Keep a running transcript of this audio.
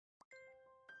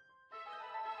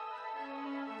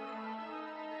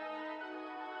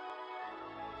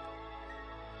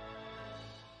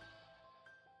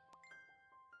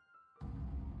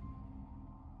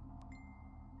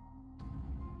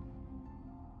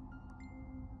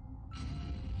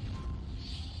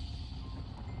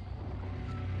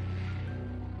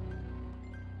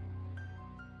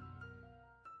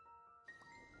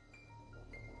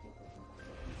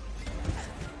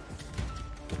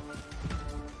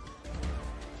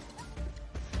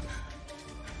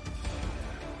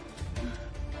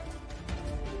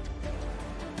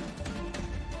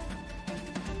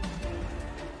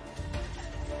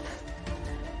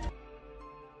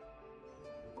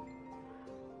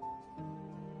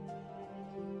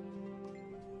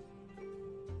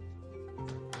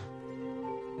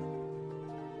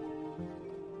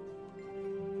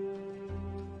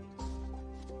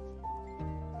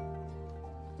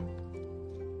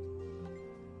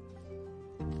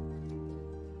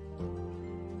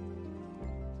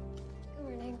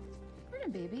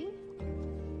baby.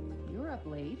 You were up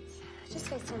late. Just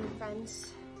FaceTime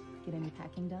friends. Get any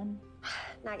packing done?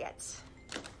 Not yet.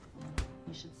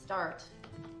 You should start.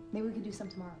 Maybe we could do some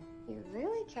tomorrow. You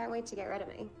really can't wait to get rid of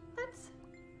me.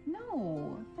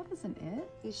 No, that isn't it.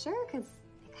 You sure? Because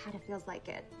it kind of feels like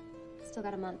it. Still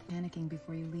got a month. Panicking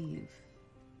before you leave.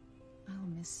 I'll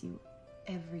miss you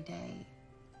every day.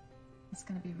 It's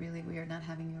gonna be really weird not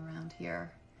having you around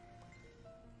here.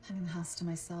 Having the house to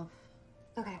myself.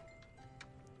 Okay.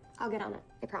 I'll get on it.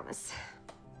 I promise.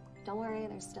 Don't worry,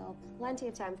 there's still plenty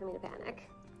of time for me to panic.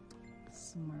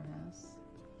 Smartass.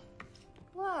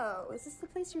 Whoa, is this the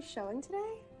place you're showing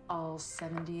today? All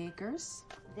 70 acres?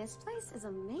 This place is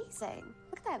amazing.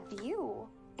 Look at that view.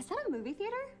 Is that a movie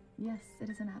theater? Yes, it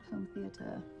is an at-home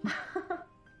theater.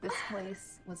 This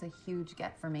place was a huge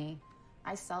get for me.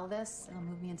 I sell this, it'll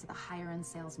move me into the higher-end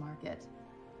sales market.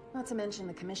 Not to mention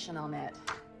the commission I'll net.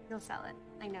 You'll sell it.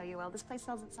 I know you will. This place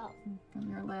sells itself. From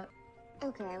your lip.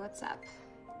 Okay, what's up?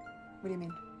 What do you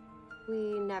mean?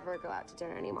 We never go out to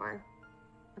dinner anymore.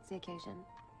 What's the occasion?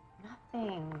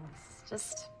 Nothing. It's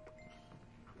just...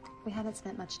 we haven't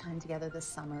spent much time together this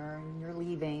summer, and you're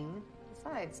leaving.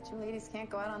 Besides, two ladies can't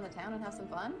go out on the town and have some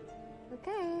fun?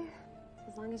 Okay.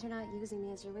 As long as you're not using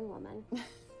me as your wing woman.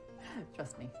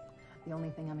 Trust me. The only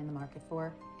thing I'm in the market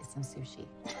for is some sushi.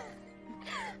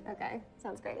 Okay,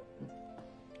 sounds great.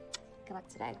 Good luck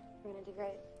today. You're gonna do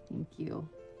great. Thank you.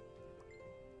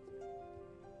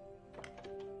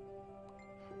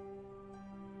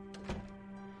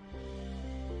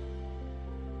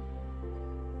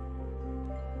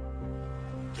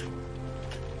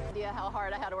 Idea how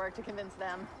hard I had to work to convince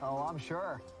them. Oh, I'm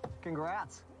sure.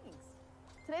 Congrats. Thanks.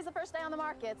 Today's the first day on the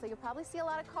market, so you'll probably see a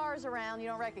lot of cars around you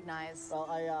don't recognize. Well,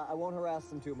 I won't harass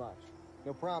them too much.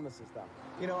 No promises, though.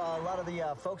 You know, a lot of the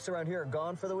folks around here are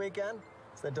gone for the weekend.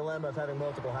 It's the dilemma of having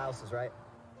multiple houses, right?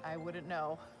 I wouldn't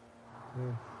know.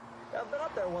 Yeah, I've been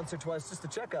up there once or twice just to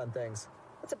check on things.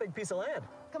 That's a big piece of land.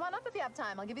 Come on up if you have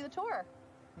time. I'll give you the tour.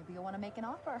 Maybe you'll want to make an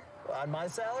offer. On my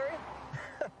salary?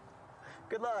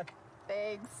 Good luck.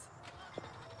 Thanks.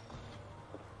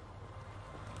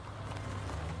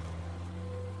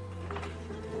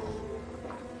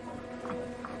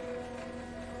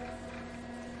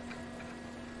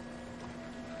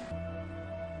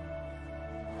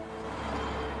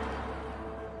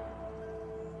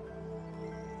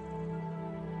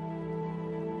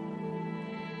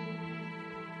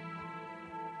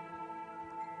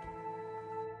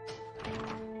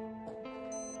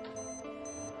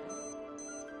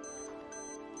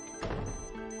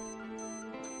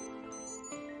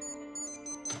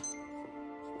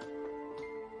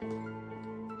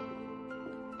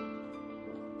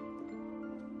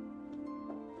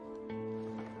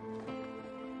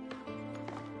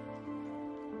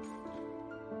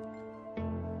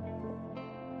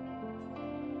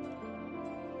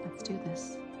 Let's do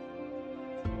this.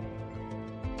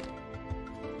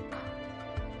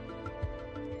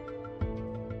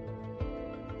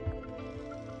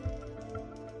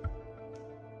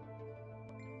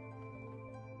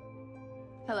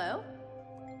 Hello?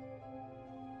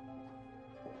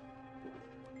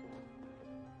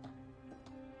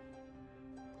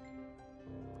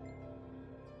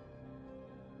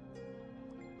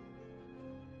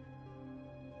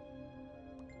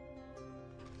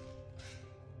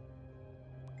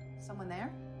 Someone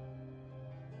there?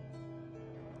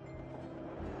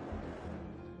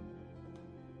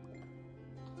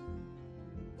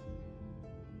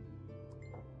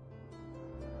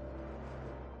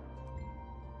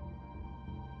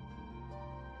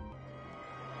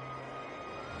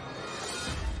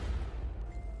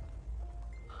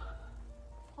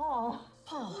 Paul.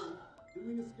 Didn't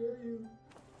mean to scare you.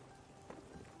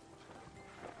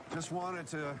 Just wanted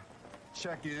to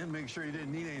check in, make sure you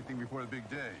didn't need anything before the big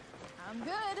day. I'm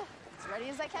good. As ready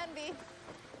as I can be.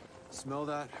 Smell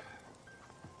that?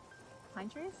 Pine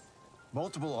trees?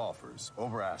 Multiple offers,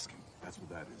 over asking. That's what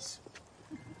that is.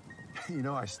 You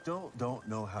know, I still don't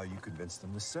know how you convinced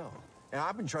them to sell. And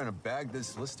I've been trying to bag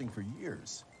this listing for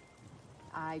years.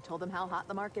 I told them how hot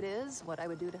the market is, what I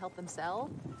would do to help them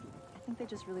sell. I think they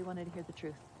just really wanted to hear the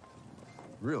truth.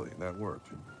 Really, that worked.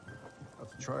 I'll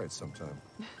have to try it sometime.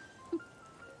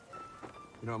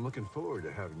 You know, I'm looking forward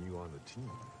to having you on the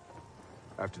team.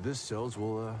 After this sells,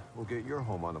 we'll get your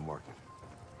home on the market.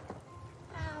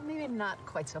 Maybe not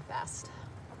quite so fast.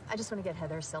 I just want to get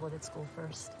Heather settled at school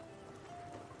first.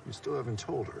 You still haven't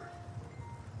told her.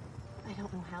 I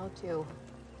don't know how to.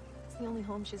 It's the only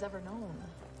home she's ever known.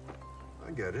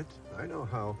 I get it. I know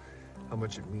how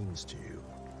much it means to you.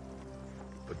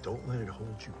 But don't let it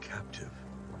hold you captive.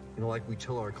 You know, like we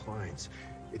tell our clients,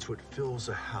 It's what fills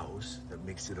a house that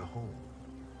makes it a home.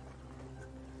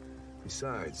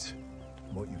 Besides,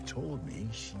 from what you've told me,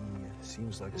 she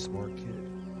seems like a smart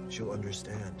kid. She'll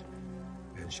understand,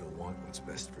 and she'll want what's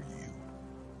best for you.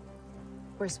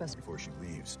 We're supposed to. Before she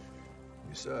leaves.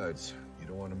 Besides, you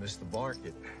don't want to miss the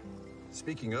market.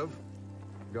 Speaking of,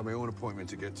 I've got my own appointment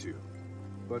to get to.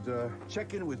 But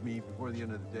check in with me before the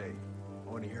end of the day.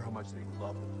 I want to hear how much they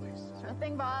love the place. Sure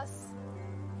thing, boss.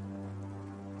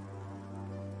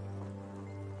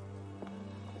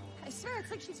 I swear,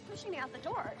 it's like she's pushing me out the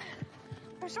door.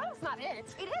 For sure that's not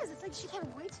it. It is. It's like she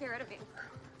can't wait to get rid of me.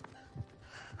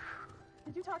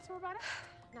 Did you talk to her about it?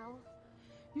 No.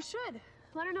 You should.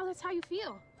 Let her know that's how you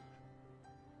feel.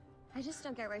 I just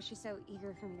don't get why she's so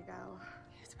eager for me to go.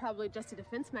 It's probably just a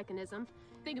defense mechanism.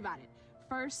 Think about it.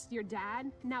 First, your dad,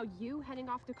 now you heading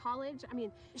off to college. I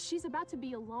mean, she's about to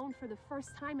be alone for the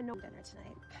first time and no Dinner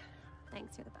tonight.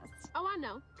 Thanks, you're the best. Oh, I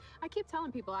know. I keep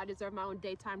telling people I deserve my own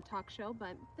daytime talk show,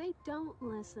 but they don't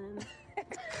listen.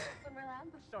 When we're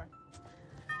allowed? Sure.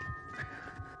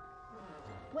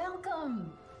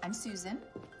 Welcome. I'm Susan.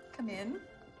 Come in.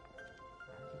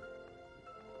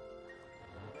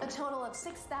 A total of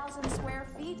 6,000 square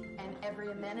feet and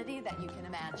every amenity that you can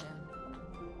imagine.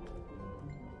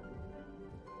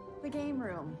 The game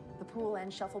room, the pool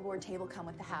and shuffleboard table come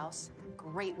with the house.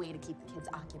 Great way to keep the kids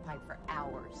occupied for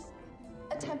hours.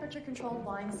 A temperature-controlled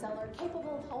wine cellar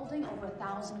capable of holding over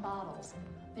 1,000 bottles.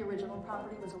 The original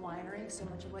property was a winery, so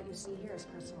much of what you see here is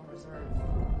personal reserve.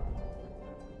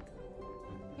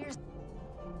 Here's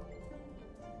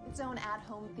its own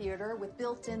at-home theater with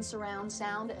built-in surround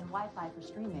sound and Wi-Fi for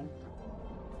streaming.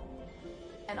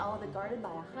 And all of it guarded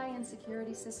by a high-end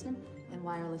security system and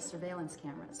wireless surveillance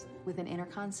cameras with an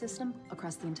intercom system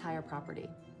across the entire property.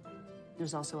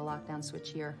 There's also a lockdown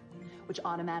switch here, which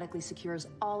automatically secures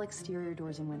all exterior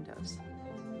doors and windows.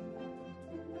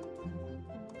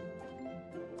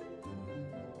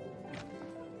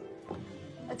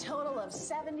 A total of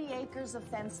 70 acres of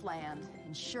fenced land,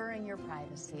 ensuring your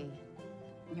privacy.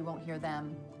 You won't hear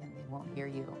them, and they won't hear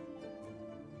you.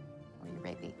 Or your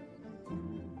baby.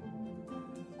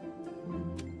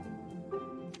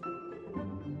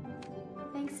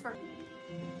 Thanks for...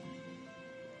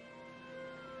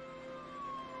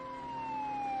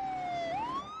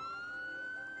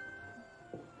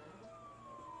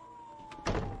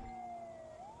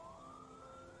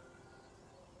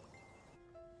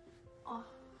 Oh.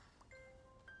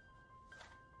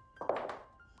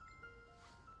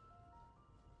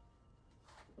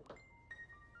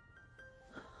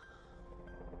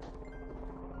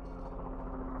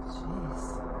 Jeez.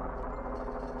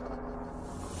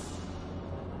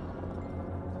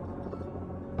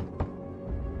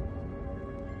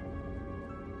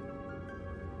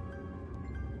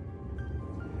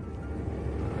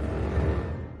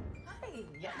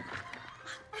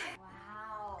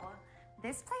 Wow.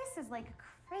 This place is like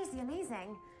crazy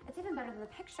amazing. It's even better than the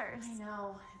pictures. I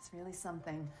know, it's really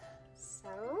something. So,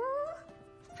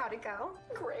 how'd it go?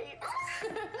 Great.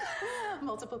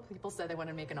 Multiple people said they want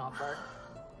to make an offer.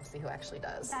 We'll see who actually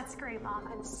does. That's great, Mom.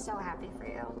 I'm so happy for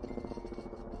you.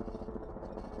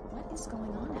 What is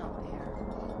going on out there?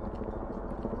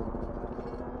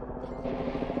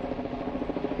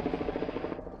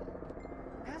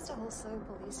 We passed a whole slew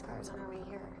of police cars on our way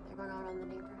here. They're going all around the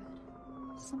neighborhood.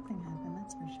 Something happened,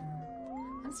 that's for sure.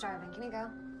 I'm starving. Can we go?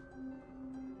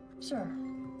 Sure.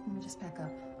 Let me just pack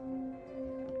up.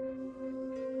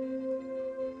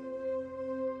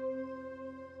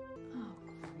 Oh,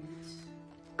 great.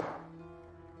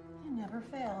 It never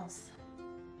fails.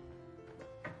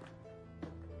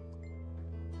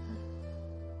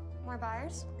 More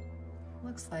buyers?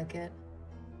 Looks like it.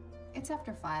 It's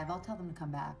after 5. I'll tell them to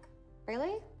come back.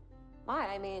 Really? Why?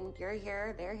 I mean, you're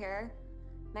here, they're here.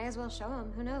 May as well show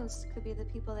them. Who knows? Could be the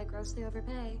people that grossly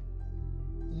overpay.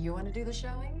 You want to do the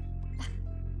showing?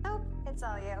 Nope, it's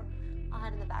all you. I'll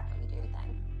head in the back when you do your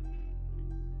thing.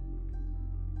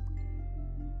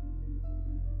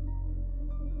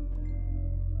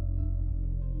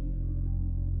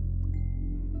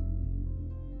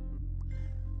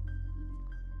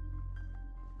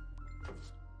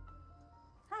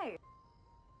 Hi.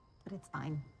 But it's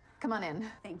fine. Come on in.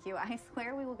 Thank you. I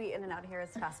swear we will be in and out of here as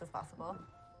fast as possible.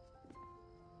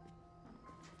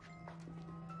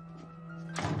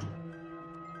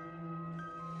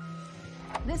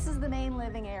 This is the main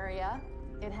living area.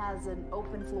 It has an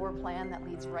open floor plan that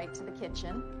leads right to the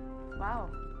kitchen.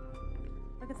 Wow.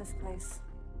 Look at this place.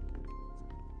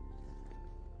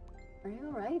 Are you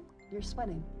all right? You're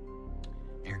sweating.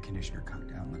 Air conditioner conked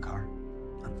down in the car.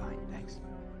 I'm fine, thanks.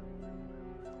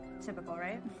 Typical,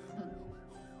 right?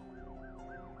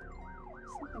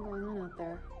 Something going on out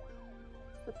there.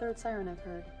 It's the third siren I've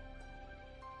heard.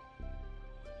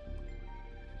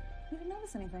 You didn't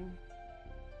notice anything.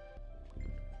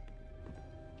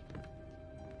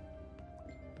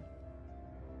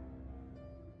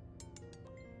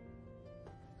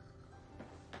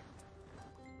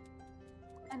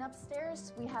 And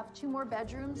upstairs, we have 2 more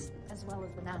bedrooms, as well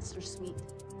as the master suite.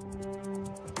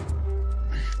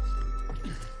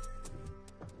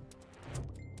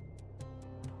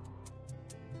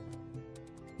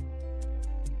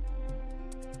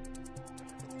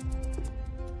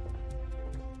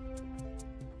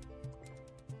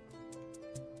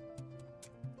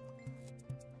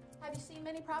 Have you seen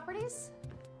many properties?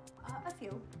 A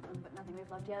few, but nothing we've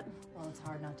loved yet. Well, it's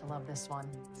hard not to love this one.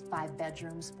 It's 5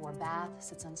 bedrooms, 4 baths,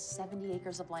 sits on 70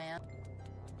 acres of land.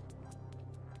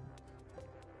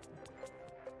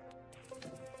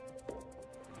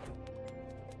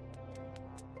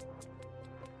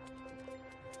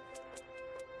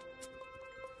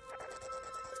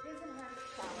 His and hers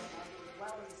shower as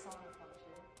well as a sauna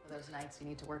function. For those nights you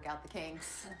need to work out the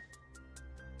kinks.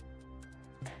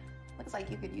 Looks like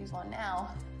you could use one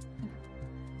now.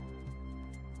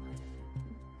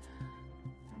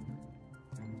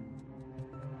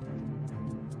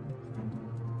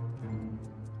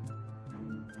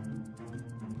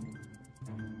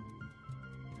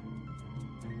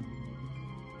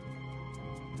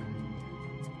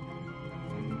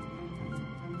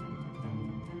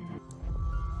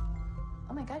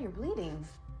 Oh my God, you're bleeding.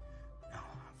 No,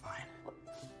 I'm fine.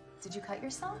 Did you cut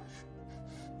yourself?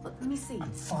 Let me see.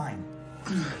 I'm fine.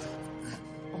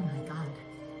 Oh my God.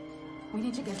 We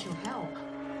need to get you help.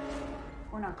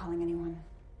 We're not calling anyone.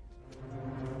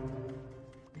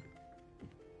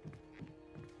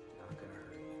 Not gonna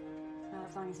hurt you. Not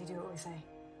as long as you do what we say.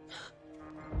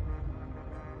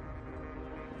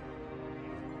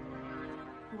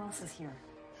 Who else is here?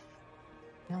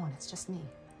 No one, it's just me.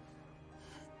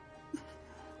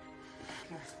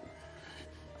 Here.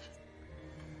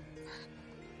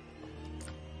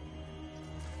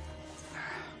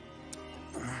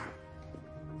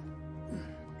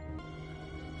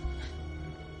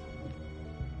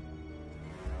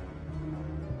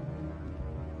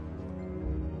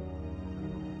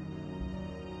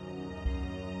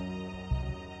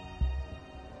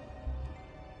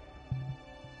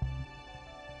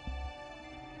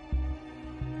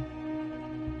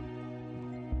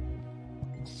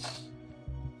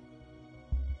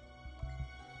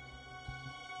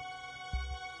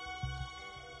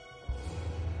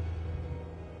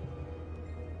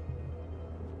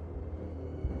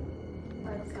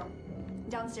 All right, let's go.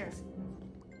 Downstairs.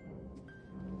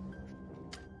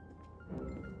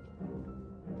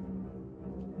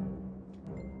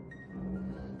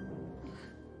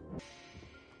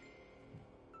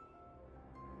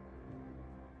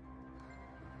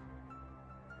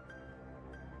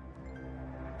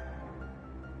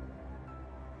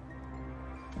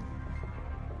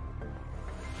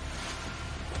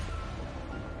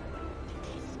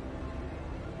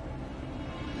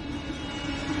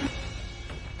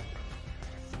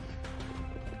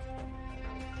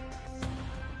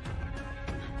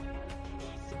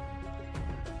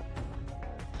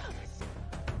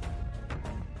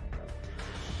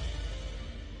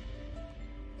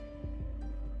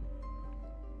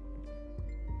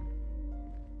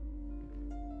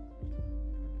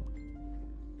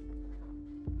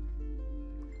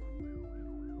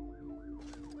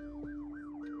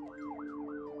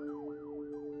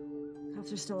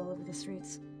 Cops are still all over the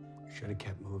streets. Should have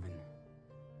kept moving.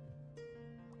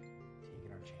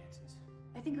 Taking our chances.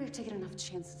 I think we've taken enough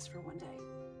chances for one day.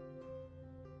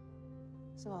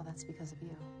 So all that's because of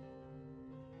you.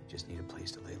 We just need a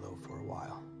place to lay low for a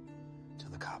while.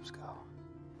 Till the cops go.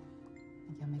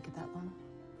 Think you'll make it that long?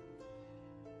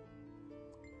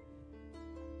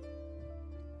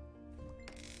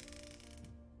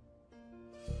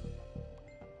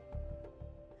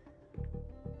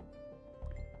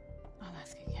 I'll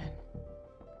ask again.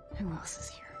 Who else is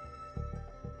here?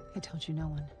 I told you no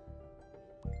one.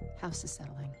 House is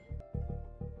settling.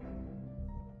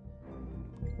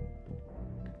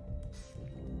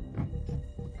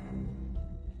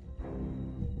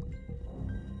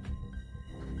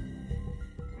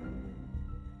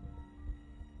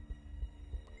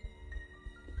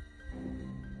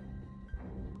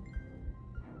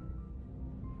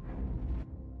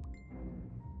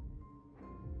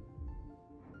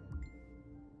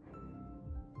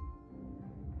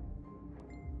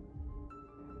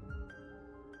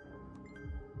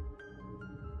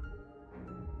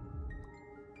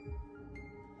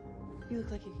 You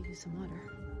look like you could use some water.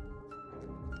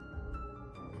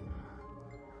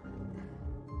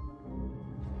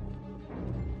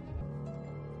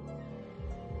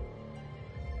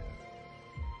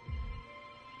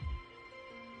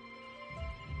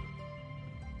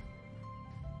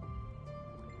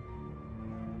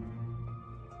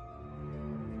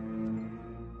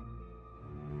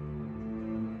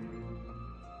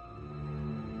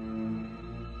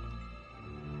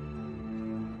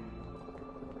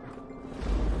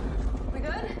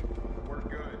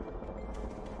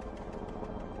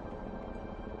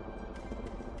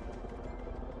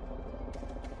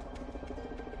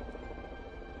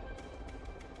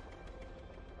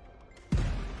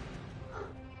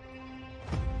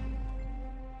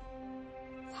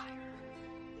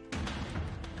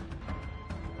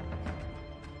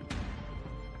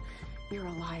 You're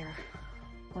a liar.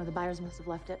 One of the buyers must have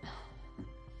left it.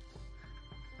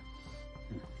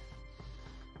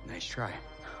 Nice try.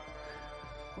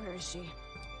 Where is she?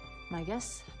 My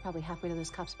guess, probably halfway to those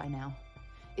cups by now.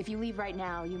 If you leave right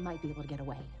now, you might be able to get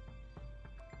away.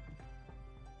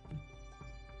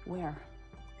 Where?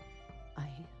 I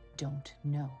don't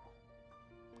know.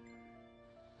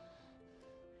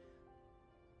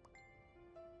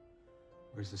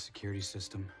 Where's the security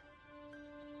system?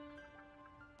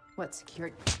 What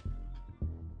security?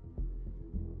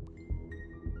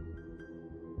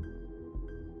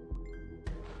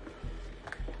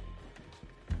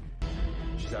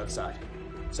 She's outside.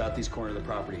 Southeast corner of the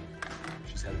property.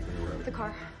 She's headed for the road. The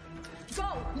car.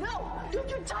 Go! No! Don't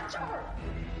you touch her!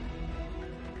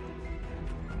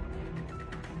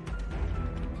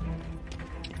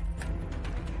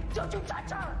 Don't you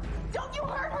touch her! Don't you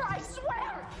hurt her, I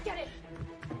swear! Get it!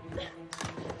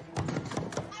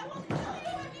 I will kill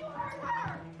you if you hurt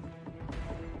her!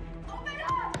 Open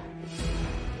up!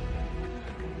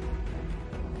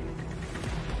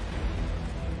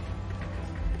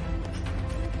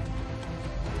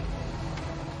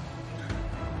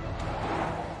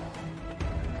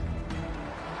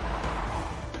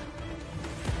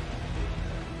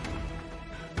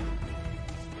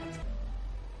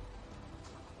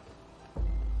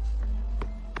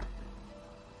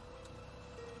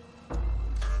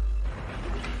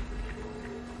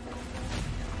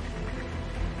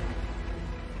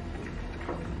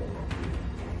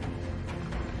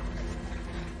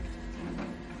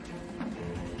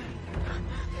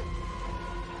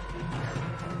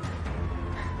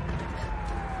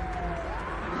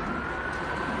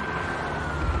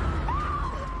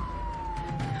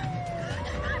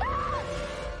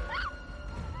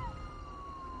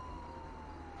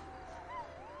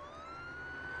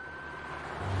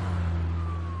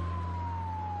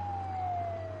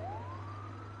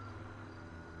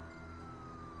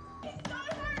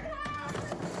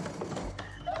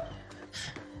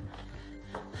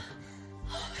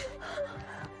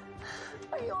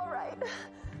 Are you all right?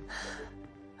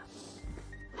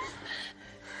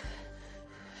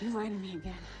 You lie to me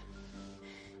again.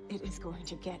 It is going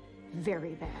to get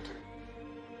very bad.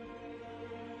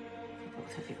 For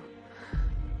both of you.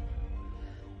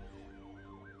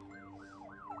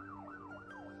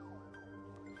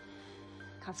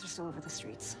 Cops are still over the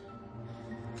streets.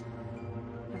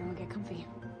 Everyone get comfy.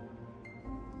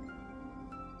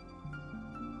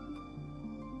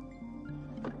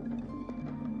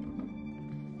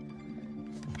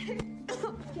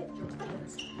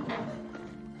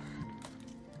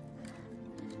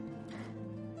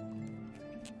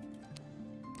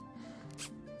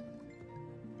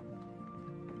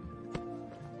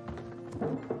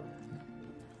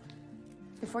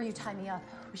 Before you tie me up,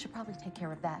 we should probably take care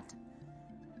of that.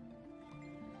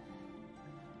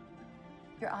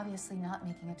 You're obviously not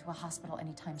making it to a hospital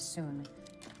anytime soon.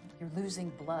 You're losing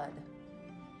blood.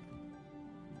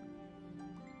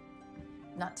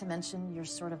 Not to mention, you're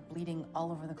sort of bleeding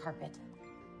all over the carpet.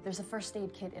 There's a first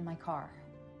aid kit in my car.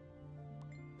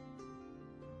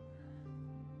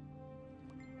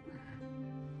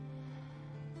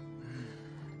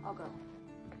 I'll go.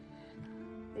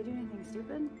 They do anything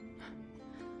stupid?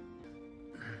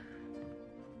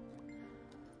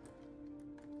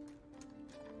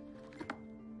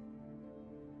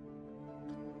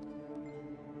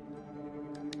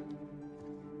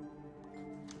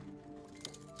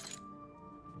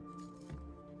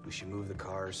 We should move the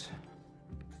cars,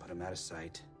 put them out of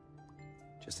sight,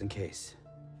 just in case.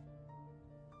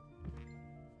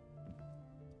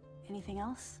 Anything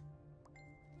else?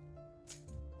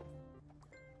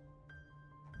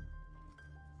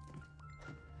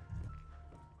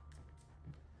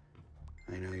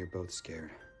 I know you're both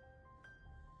scared.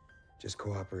 Just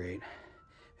cooperate,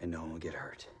 and no one will get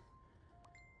hurt.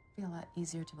 It'd be a lot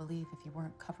easier to believe if you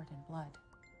weren't covered in blood.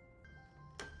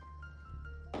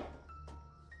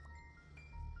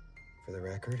 For the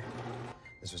record,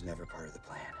 this was never part of the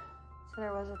plan. So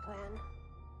there was a plan.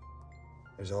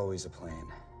 There's always a plan,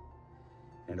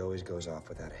 and it always goes off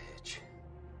without a hitch.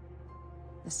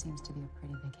 This seems to be a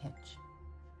pretty big hitch.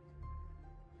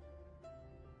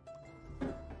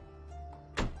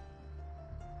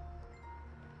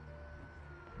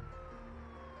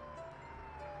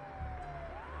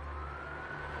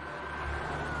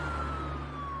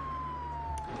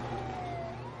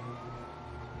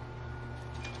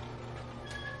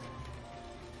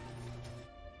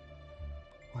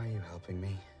 Why are you helping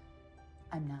me?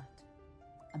 I'm not.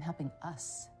 I'm helping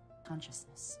us.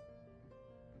 Consciousness.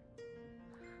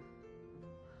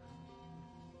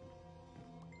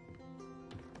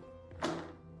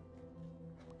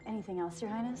 Anything else, Your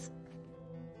Highness?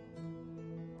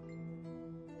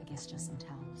 I guess just some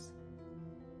towels.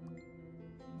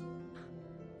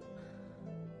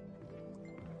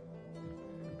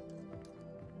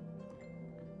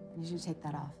 I need you to take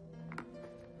that off.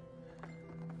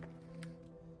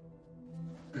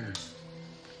 Let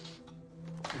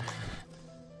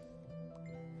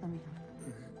me help.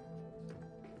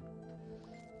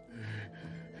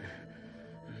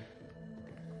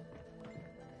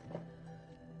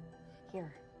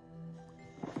 Here.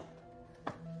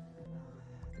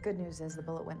 The good news is the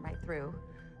bullet went right through.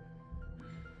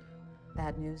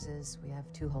 Bad news is we have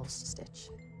 2 holes to stitch.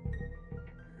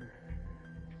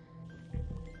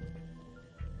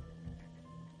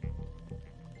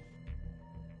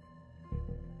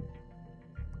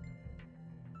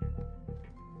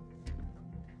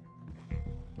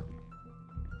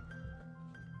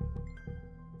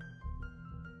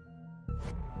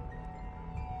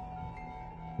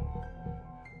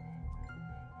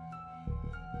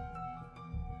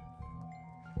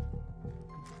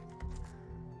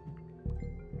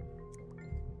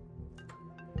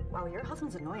 Wow, your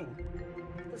husband's annoying.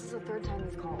 This is the 3rd time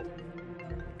he's called.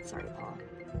 Sorry, Paul.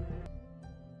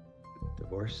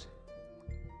 Divorce?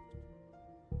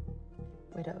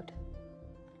 Widowed.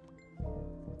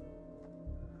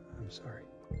 I'm sorry.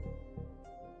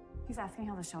 He's asking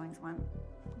how the showings went.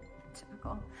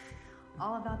 Typical.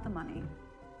 All about the money.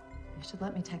 You should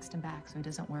let me text him back so he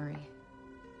doesn't worry.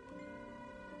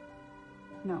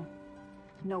 No.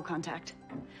 No contact.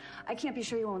 I can't be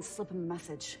sure you won't slip him a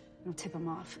message. It'll tip him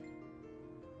off.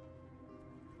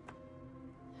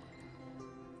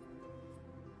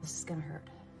 This is gonna hurt.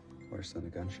 Worse than a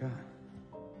gunshot?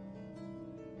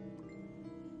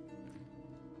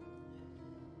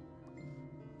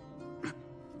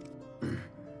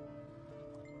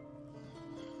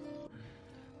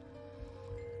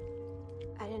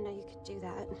 I didn't know you could do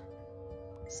that.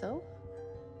 So?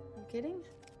 You kidding?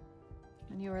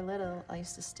 When you were little, I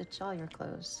used to stitch all your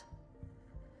clothes.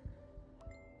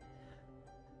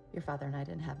 Your father and I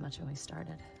didn't have much when we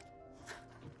started.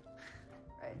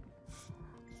 Right.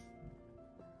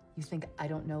 You think I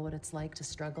don't know what it's like to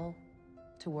struggle?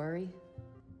 To worry?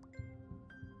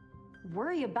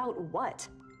 Worry about what?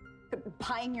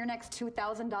 Buying your next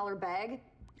 $2,000 bag?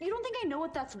 You don't think I know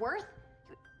what that's worth?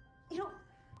 You know,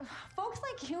 folks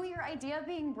like you, your idea of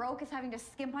being broke is having to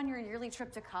skimp on your yearly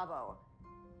trip to Cabo.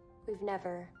 We've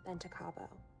never been to Cabo.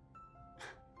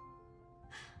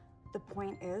 The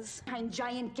point is, behind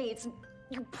giant gates and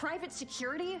your private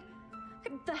security,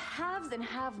 the haves and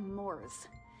have-mores.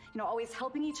 You know, always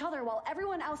helping each other while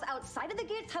everyone else outside of the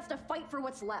gates has to fight for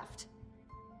what's left.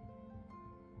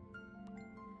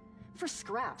 For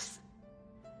scraps.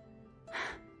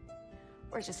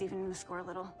 Or just evening the score a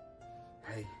little.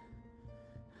 Hey,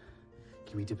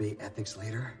 can we debate ethics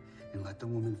later and let the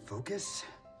woman focus?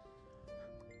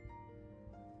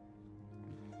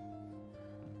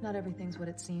 Not everything's what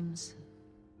it seems.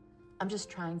 I'm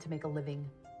just trying to make a living,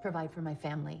 provide for my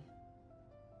family.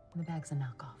 And the bag's a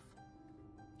knockoff.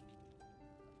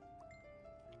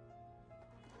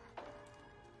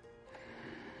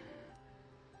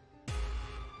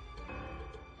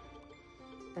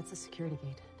 That's the security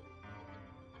gate.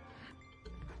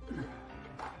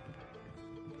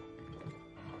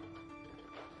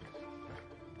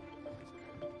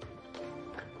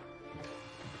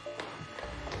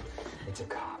 It's a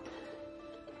cop.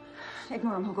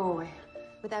 Ignore him, he'll go away.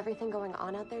 With everything going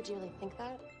on out there, do you really think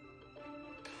that?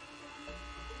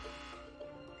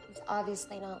 He's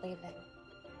obviously not leaving.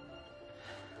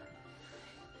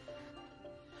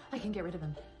 I can get rid of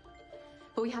him.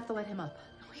 But we have to let him up.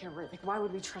 Oh, yeah, right. Like, why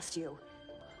would we trust you?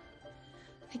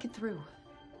 Think it through.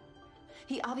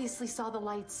 He obviously saw the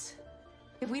lights.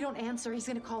 If we don't answer, he's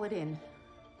gonna call it in.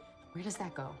 Where does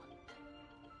that go?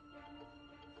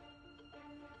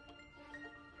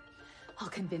 I'll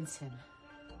convince him.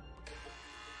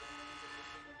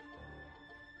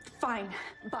 Fine,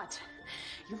 but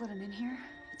you let him in here,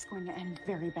 it's going to end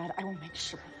very bad. I will make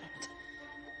sure of it.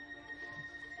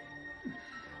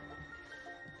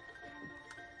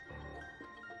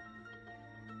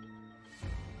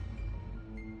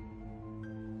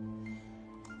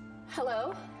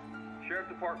 Hello? Sheriff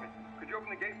Department, could you open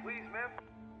the gate, please, ma'am?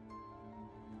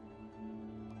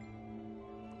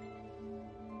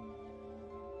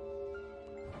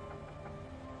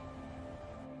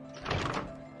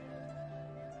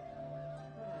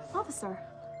 Officer,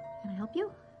 Can I help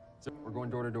you? So we're going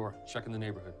door to door, checking the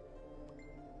neighborhood.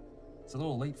 It's a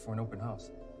little late for an open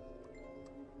house.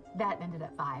 That ended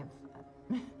at 5.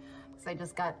 Because I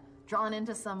just got drawn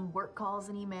into some work calls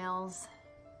and emails.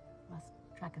 Lost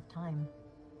track of time.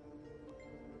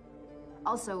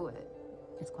 Also,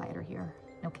 it's quieter here.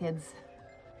 No kids.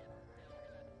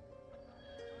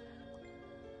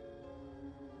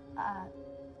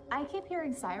 I keep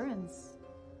hearing sirens.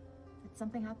 Did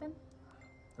something happen?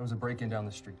 There was a break-in down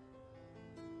the street.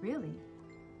 Really?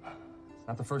 It's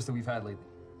not the first that we've had lately.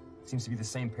 It seems to be the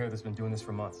same pair that's been doing this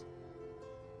for months.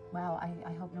 Wow,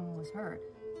 I hope no one was hurt.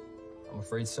 I'm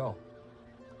afraid so.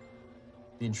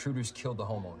 The intruders killed the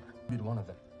homeowner. Did one of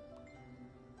them.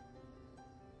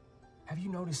 Have you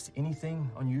noticed anything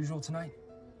unusual tonight?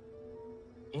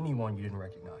 Anyone you didn't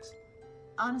recognize?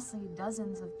 Honestly,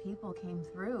 dozens of people came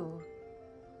through.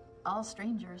 All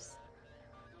strangers.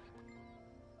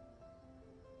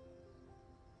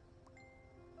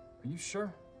 Are you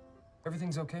sure?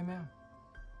 Everything's okay, ma'am?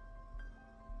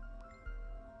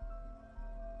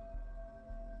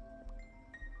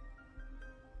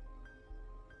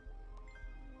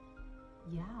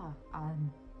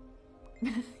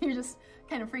 Yeah, you're just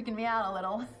kind of freaking me out a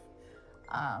little.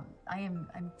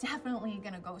 I'm definitely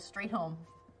gonna go straight home,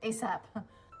 ASAP.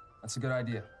 That's a good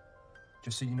idea.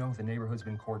 Just so you know, the neighborhood's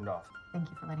been cordoned off. Thank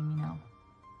you for letting me know.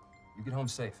 You get home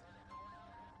safe.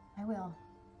 I will.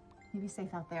 You be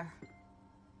safe out there.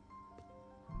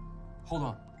 Hold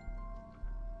on.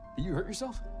 Did you hurt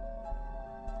yourself?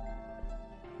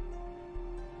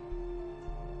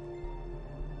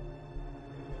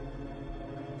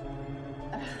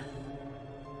 You're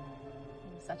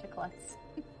such a klutz.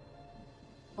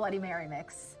 Bloody Mary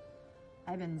mix.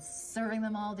 I've been serving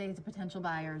them all day to potential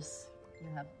buyers. You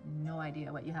have no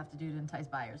idea what you have to do to entice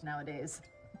buyers nowadays.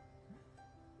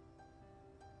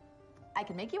 I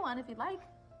can make you one if you'd like.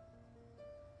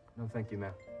 No, thank you,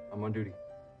 ma'am. I'm on duty.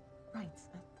 Right.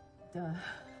 Duh.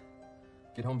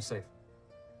 Get home safe.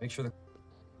 Make sure the...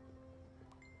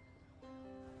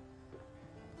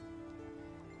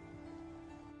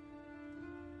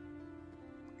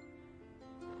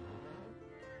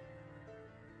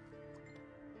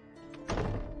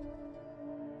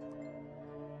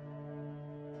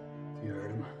 You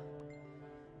heard him.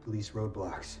 Police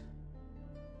roadblocks.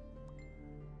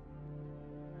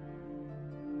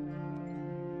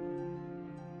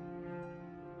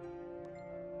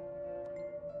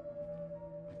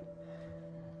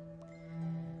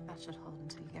 That should hold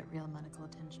until you get real medical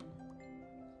attention.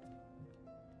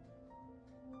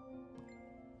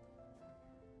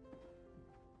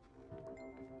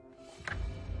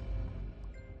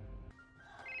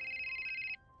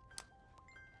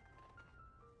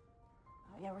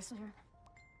 Yeah, we're still here.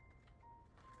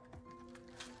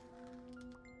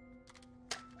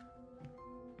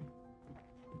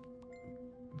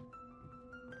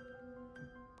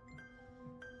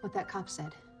 What that cop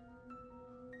said.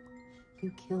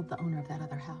 You killed the owner of that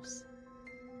other house.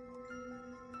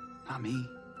 Not me.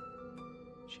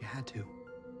 She had to.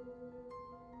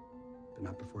 But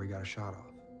not before he got a shot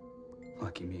off.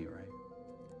 Lucky me, right?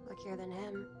 Luckier than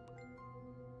him.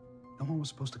 No one was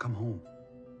supposed to come home.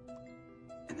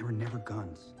 And there were never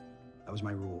guns. That was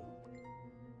my rule.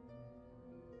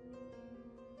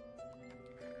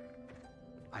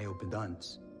 I opened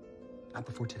guns. Not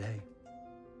before today.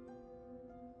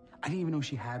 I didn't even know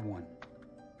she had one.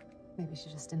 Maybe she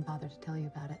just didn't bother to tell you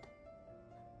about it.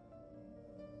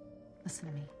 Listen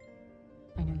to me.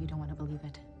 I know you don't want to believe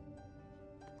it.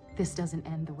 This doesn't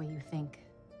end the way you think.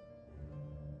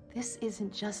 This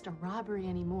isn't just a robbery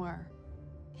anymore.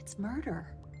 It's murder.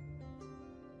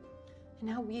 And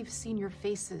now we've seen your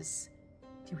faces.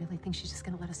 Do you really think she's just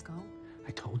gonna let us go?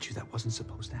 I told you that wasn't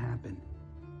supposed to happen.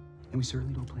 And we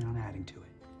certainly don't plan on adding to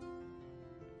it.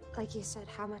 Like you said,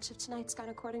 how much of tonight's gone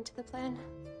according to the plan?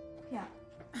 Yeah.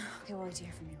 Okay, we'll wait to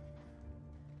hear from you.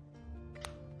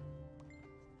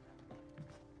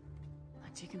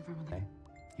 Let's you confirm with Okay?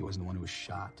 He wasn't the one who was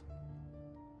shot.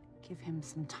 Give him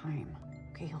some time.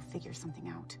 Okay, he'll figure something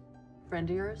out. Friend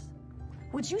of yours?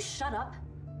 Would you shut up?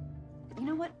 You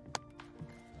know what?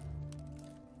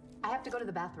 I have to go to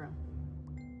the bathroom.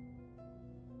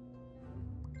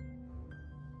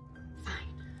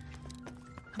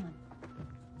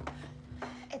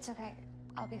 It's okay.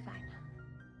 I'll be fine.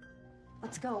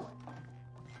 Let's go.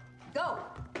 Go!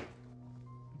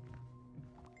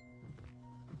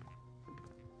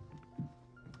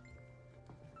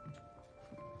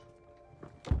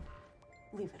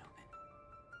 Leave it open.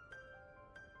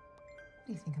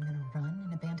 Do you think I'm gonna run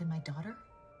and abandon my daughter?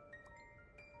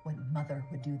 What mother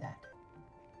would do that?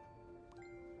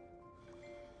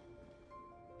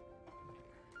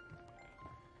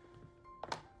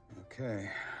 Okay,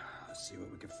 let's see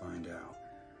what we can find out.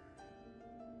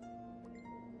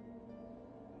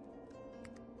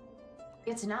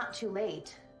 It's not too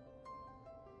late.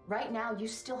 Right now, you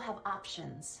still have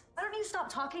options. Why don't you stop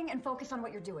talking and focus on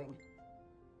what you're doing?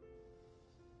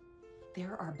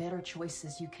 There are better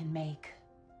choices you can make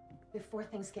before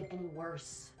things get any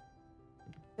worse.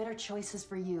 Better choices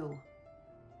for you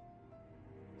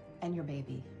and your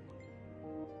baby.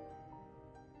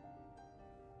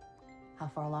 How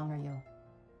far along are you?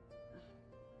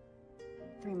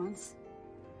 3 months.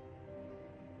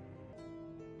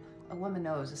 A woman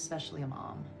knows, especially a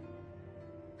mom.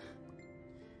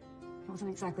 It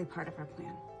wasn't exactly part of our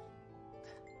plan.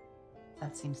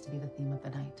 That seems to be the theme of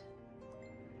the night.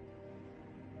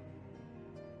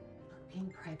 Being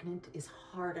pregnant is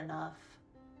hard enough.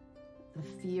 The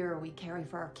fear we carry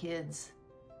for our kids,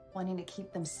 wanting to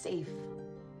keep them safe.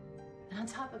 And on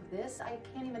top of this, I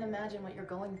can't even imagine what you're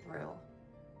going through.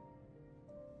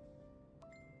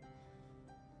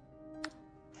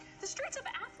 The streets of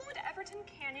affluent Everton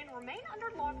Canyon remain under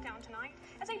lockdown tonight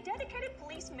as a dedicated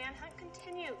police manhunt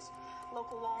continues.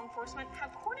 Local law enforcement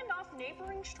have cordoned off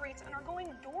neighboring streets and are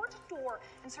going door to door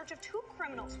in search of 2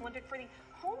 criminals wanted for the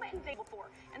home invasion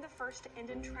and the first to end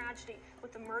in tragedy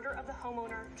with the murder of the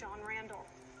homeowner, John Randall.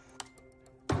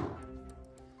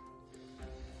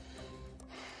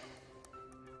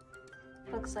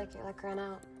 Looks like your luck ran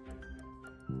out.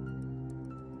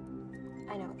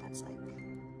 I know what that's like.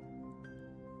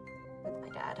 With my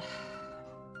dad.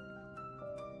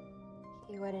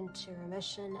 He went into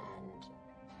remission and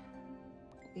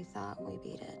we thought we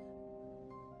beat it.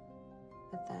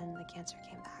 But then the cancer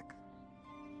came back.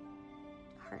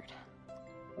 Hard.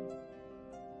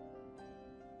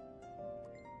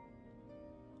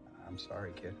 I'm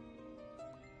sorry, kid.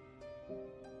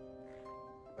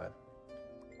 But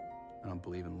I don't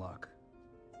believe in luck.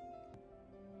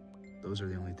 Those are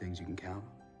the only things you can count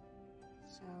on.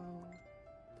 So,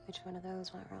 which one of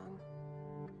those went wrong?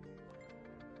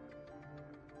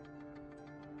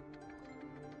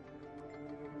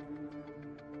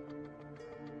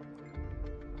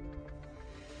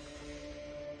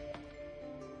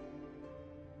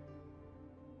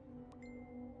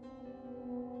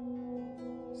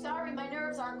 Sorry, my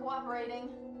nerves aren't cooperating.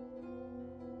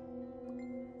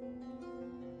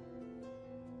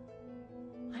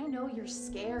 I know you're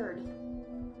scared.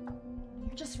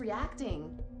 You're just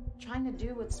reacting, trying to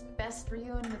do what's best for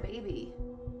you and the baby.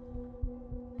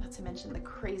 Not to mention the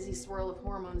crazy swirl of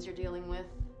hormones you're dealing with.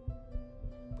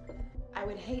 I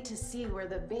would hate to see where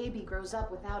the baby grows up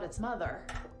without its mother.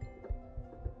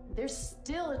 There's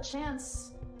still a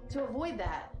chance to avoid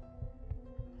that.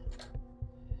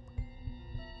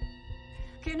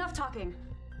 Okay, enough talking.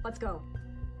 Let's go.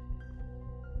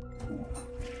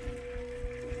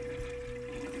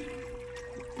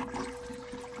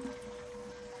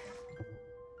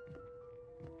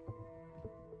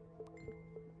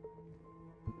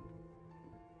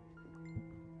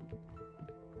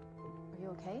 Are you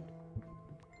okay?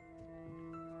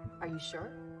 Are you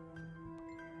sure?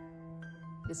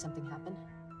 Did something happen?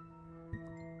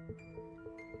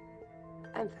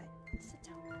 I'm fine. Sit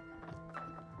down.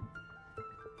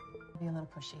 Be a little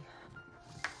pushy.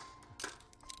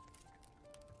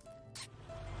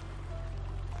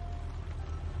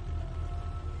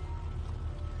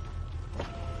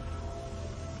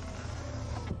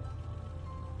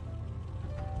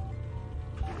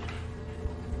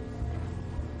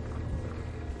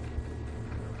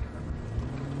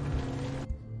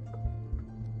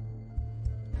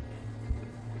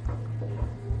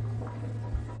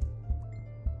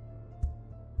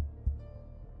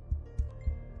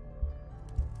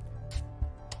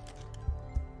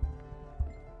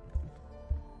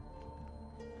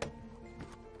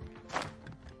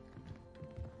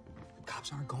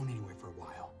 Cops aren't going anywhere for a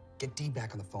while. Get Dee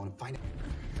back on the phone and find out.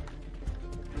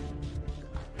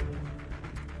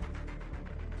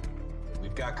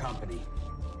 We've got company.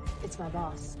 It's my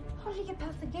boss. How did he get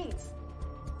past the gates?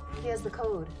 He has the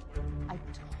code. I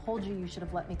told you should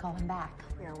have let me call him back.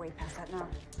 We are way past that now.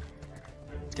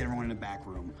 Let's get everyone in the back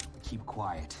room. Keep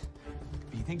quiet.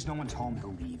 If he thinks no one's home,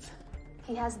 he'll leave.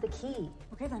 He has the key.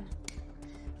 Okay then.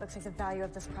 Looks like the value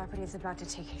of this property is about to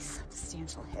take a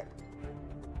substantial hit.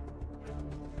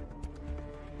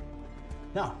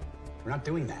 No, we're not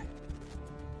doing that.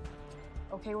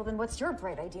 Okay, well then what's your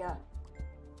bright idea?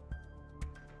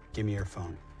 Give me your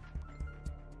phone.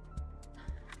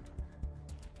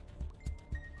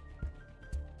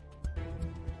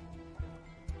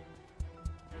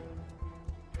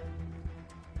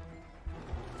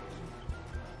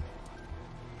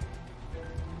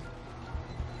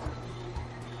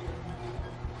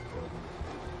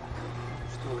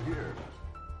 Still here.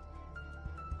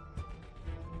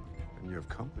 And you have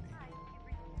company.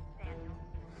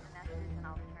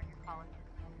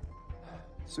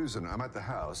 Susan, I'm at the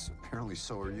house. Apparently,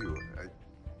 so are you.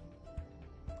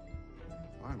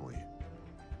 Finally.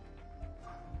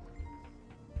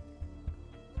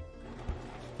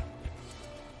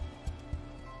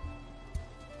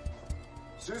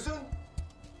 Susan?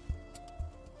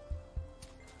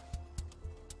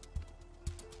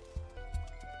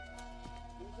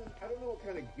 Susan, I don't know what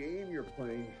kind of game you're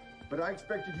playing, but I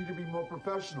expected you to be more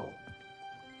professional.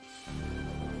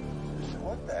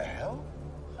 What the hell?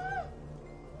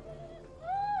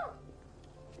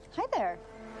 Hi there.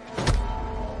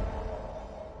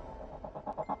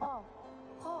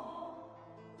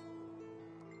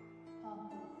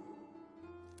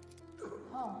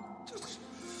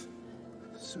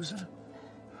 Susan?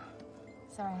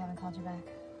 Sorry I haven't called you back.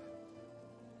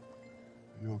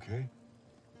 You okay?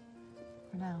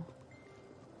 For now.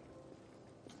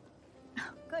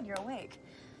 Good, you're awake.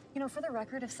 You know, for the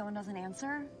record, if someone doesn't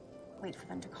answer, wait for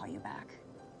them to call you back.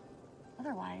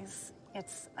 Otherwise,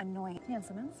 it's annoying.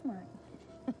 Handsome and smart.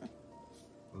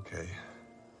 Okay.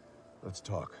 Let's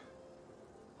talk.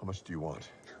 How much do you want?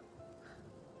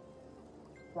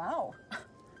 Wow.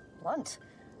 Blunt.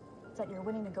 Is that your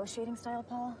winning negotiating style,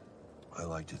 Paul? I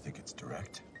like to think it's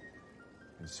direct.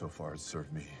 And so far, it's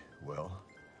served me well.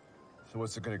 So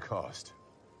what's it gonna cost?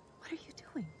 What are you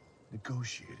doing?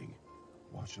 Negotiating.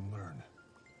 Watch and learn.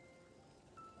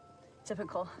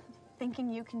 Typical. Thinking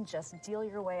you can just deal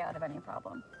your way out of any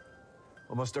problem.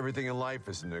 Almost everything in life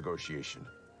is a negotiation.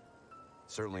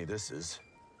 Certainly this is.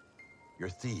 You're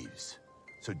thieves.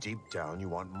 So deep down, you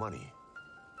want money.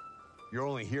 You're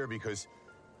only here because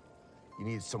you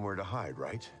need somewhere to hide,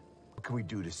 right? What can we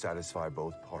do to satisfy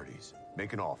both parties?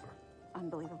 Make an offer.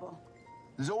 Unbelievable.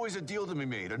 There's always a deal to be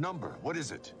made, a number. What is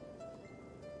it?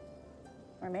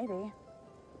 Or maybe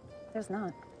there's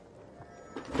not.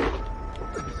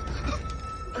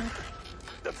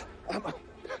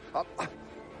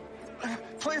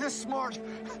 Play this smart.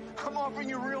 I'm offering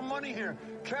you real money here.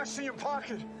 Cash in your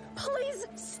pocket. Please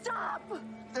stop!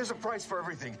 There's a price for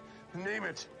everything. Name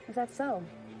it. Is that so?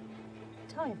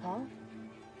 Tell me, Paul.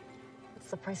 What's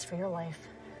the price for your life?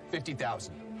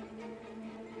 50,000.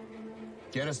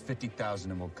 Get us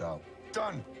 50,000 and we'll go.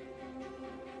 Done.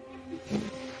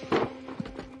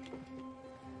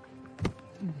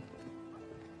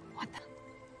 What the?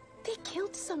 They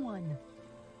killed someone.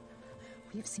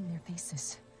 We've seen their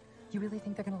faces. You really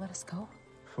think they're gonna let us go?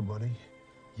 For money?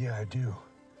 Yeah, I do.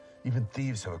 Even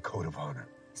thieves have a code of honor.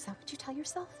 Is that what you tell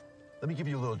yourself? Let me give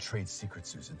you a little trade secret,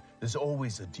 Susan. There's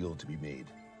always a deal to be made.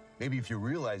 Maybe if you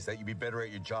realize that, you'd be better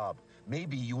at your job.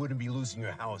 Maybe you wouldn't be losing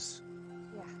your house.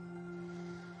 Yeah.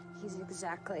 He's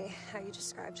exactly how you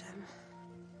described him.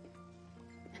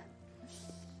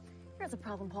 Here's a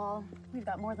problem, Paul. We've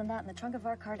got more than that in the trunk of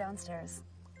our car downstairs.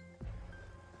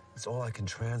 It's all I can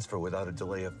transfer without a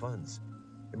delay of funds.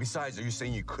 And besides, are you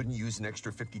saying you couldn't use an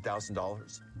extra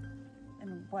 $50,000?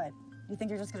 And what? You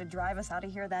think you're just gonna drive us out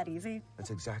of here that easy?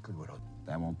 That's exactly what I'll...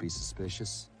 That won't be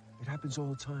suspicious. It happens all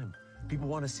the time. People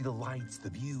want to see the lights, the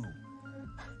view.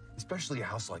 Especially a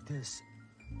house like this.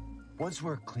 Once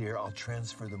we're clear, I'll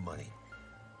transfer the money.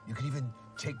 You can even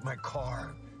take my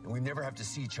car, and we never have to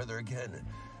see each other again.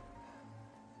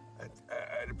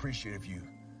 I'd appreciate if you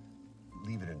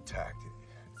leave it intact.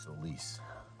 It's a lease.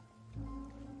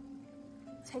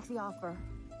 Take the offer.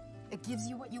 It gives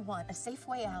you what you want, a safe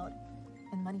way out,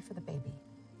 and money for the baby.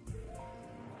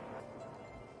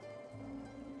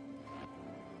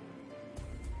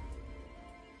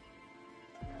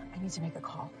 I need to make a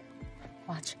call.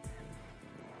 Watch.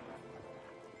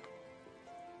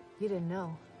 You didn't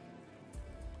know.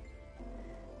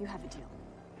 You have a deal.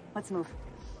 Let's move.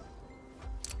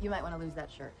 You might want to lose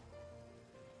that shirt.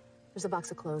 There's a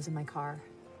box of clothes in my car.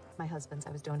 My husband's.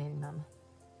 I was donating them.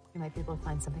 You might be able to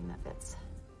find something that fits.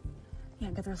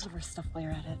 Yeah, get the rest of our stuff while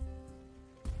you're at it.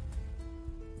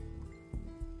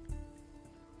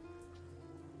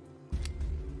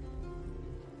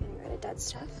 Getting rid of dead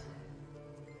stuff?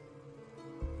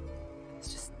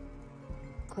 It's just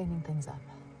cleaning things up.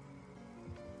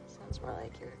 Sounds more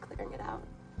like you're clearing it out.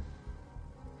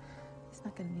 He's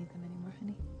not gonna need them anymore,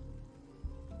 honey.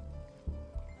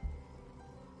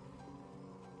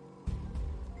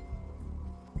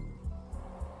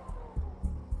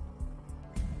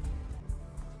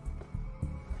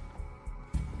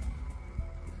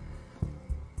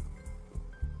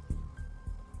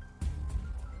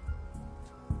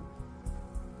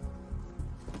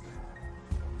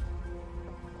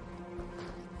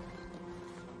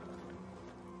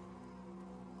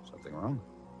 Something wrong?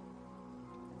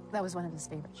 That was one of his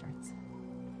favorite shirts.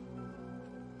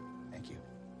 Thank you.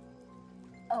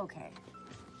 Okay.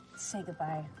 Say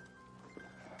goodbye.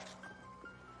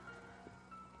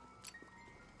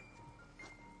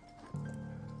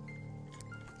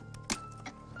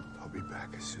 I'll be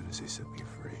back as soon as they set me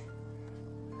free.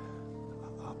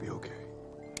 I'll be okay.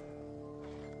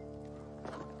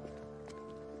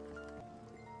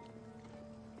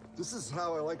 This is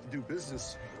how I like to do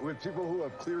business, with people who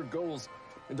have clear goals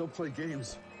and don't play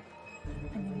games.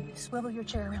 I need you to swivel your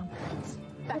chair around.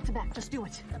 Back to back, just do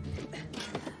it.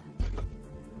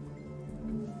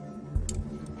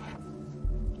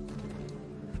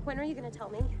 When are you gonna tell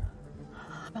me?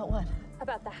 About what?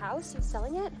 About the house? You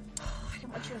selling it? I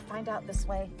didn't want you to find out this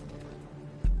way.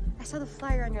 I saw the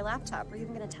flyer on your laptop. Were you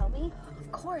even gonna tell me?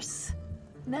 Of course.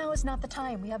 Now is not the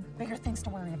time. We have bigger things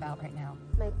to worry about right now.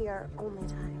 Might be our only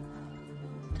time.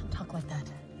 Don't talk like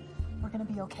that. We're gonna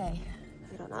be okay.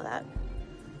 You don't know that.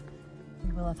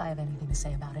 We will if I have anything to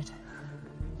say about it.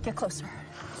 Get closer.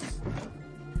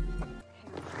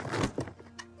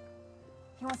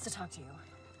 He wants to talk to you.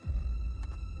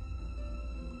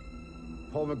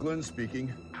 Paul McGlynn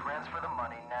speaking. Transfer the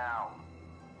money now.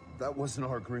 That wasn't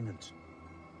our agreement.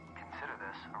 Consider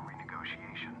this a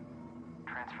renegotiation.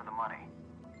 Transfer the money.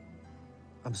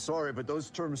 I'm sorry, but those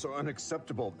terms are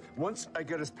unacceptable. Once I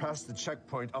get us past the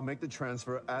checkpoint, I'll make the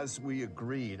transfer as we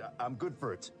agreed. I'm good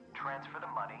for it. Transfer the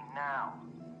money now.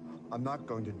 I'm not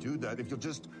going to do that if you'll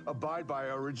just abide by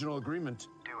our original agreement.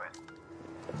 Do it.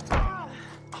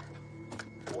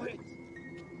 Wait.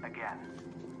 Again.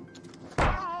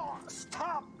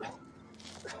 Stop!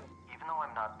 Even though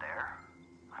I'm not there,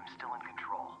 I'm still in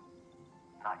control.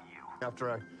 Not you.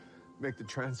 After I make the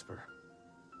transfer.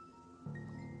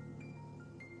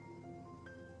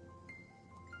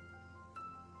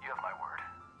 You have my word.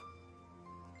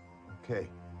 Okay.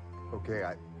 Okay,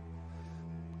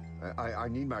 I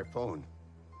need my phone.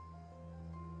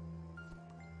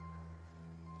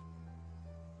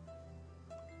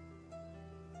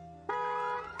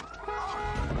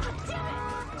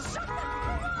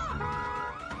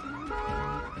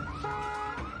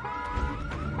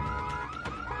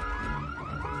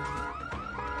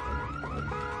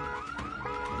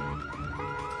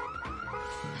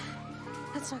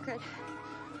 That's not good.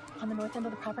 On the north end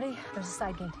of the property, there's a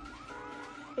side gate.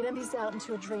 It empties out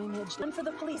into a drainage. Run for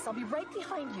the police. I'll be right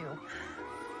behind you.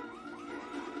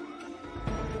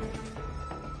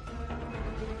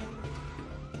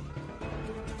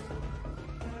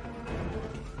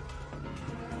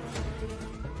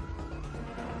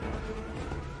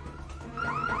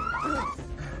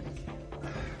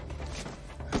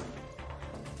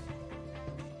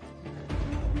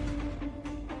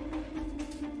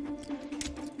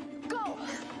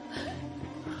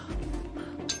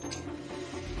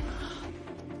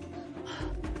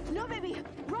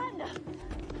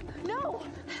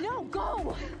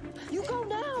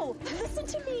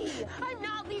 I'm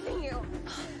not leaving you.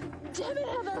 Damn it,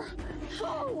 Heather.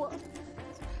 Go.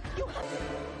 You have to.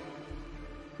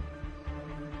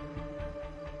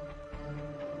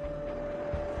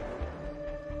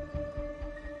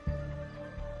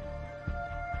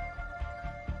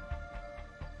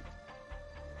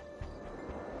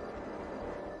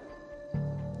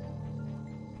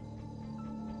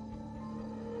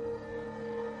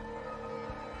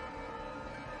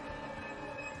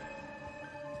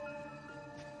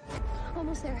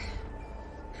 Almost there.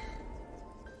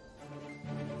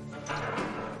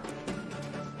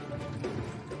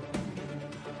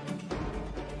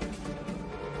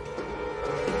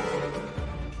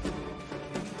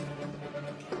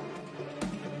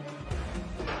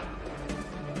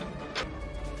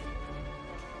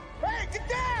 Hey, get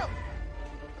down!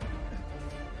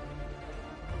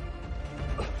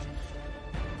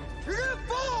 You're gonna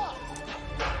fall!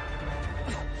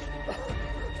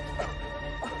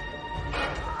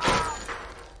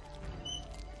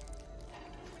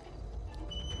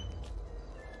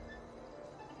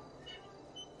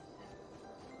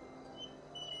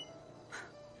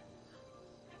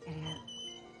 Idiot.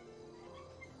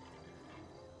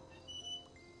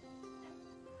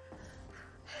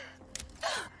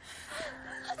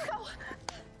 Let's go.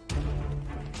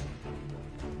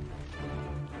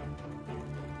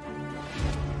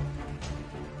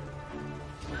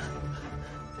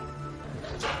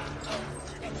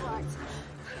 It's locked.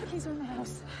 The keys are in the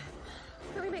house.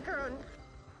 Can we make our own?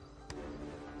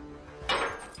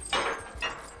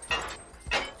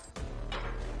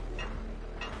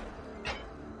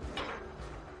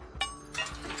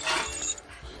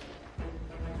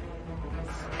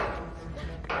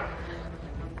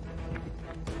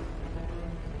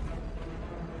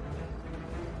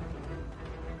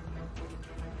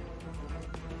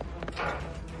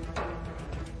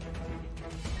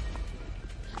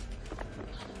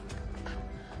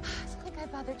 I think I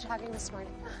bothered jogging this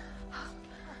morning.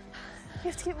 You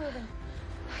have to keep moving.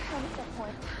 I'm at that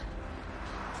point.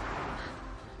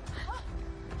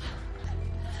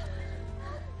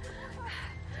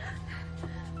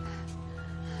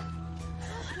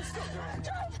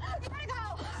 Drive! You gotta go!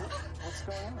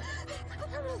 What's going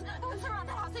on? It's around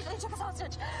the house. They took us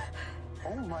hostage.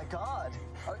 Oh my God.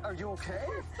 Are you okay?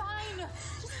 We're fine.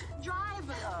 Just drive.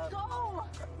 Go.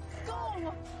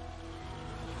 Go.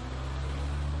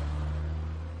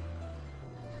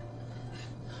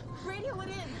 Radio it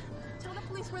in. Tell the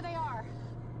police where they are.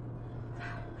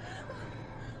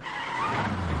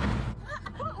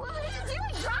 What are you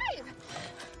doing? Drive!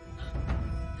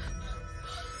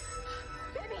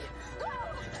 Baby, go!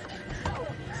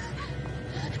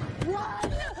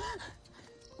 Run!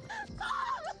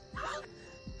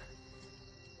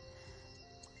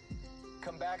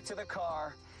 Come back to the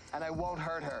car, and I won't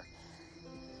hurt her.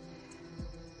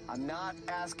 I'm not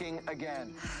asking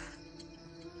again.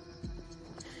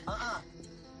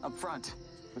 Up front,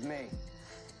 with me.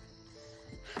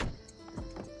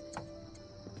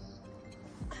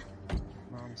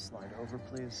 Mom, slide over,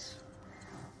 please.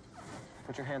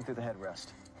 Put your hand through the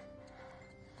headrest.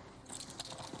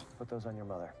 Put those on your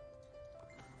mother.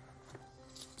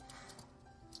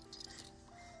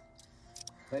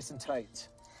 Nice and tight.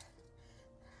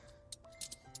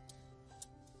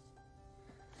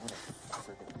 What a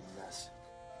freaking mess.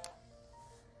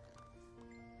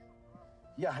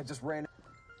 Yeah, I just ran.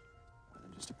 More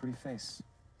than just a pretty face.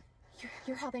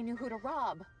 You're how they knew who to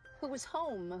rob, who was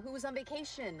home, who was on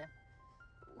vacation,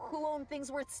 who owned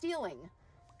things worth stealing.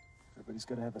 Everybody's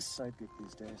gotta have a side gig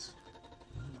these days.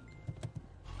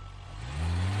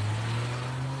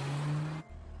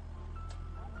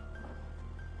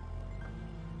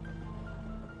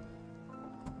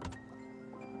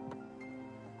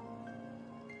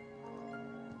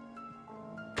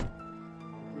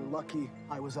 You're lucky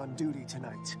I was on duty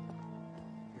tonight.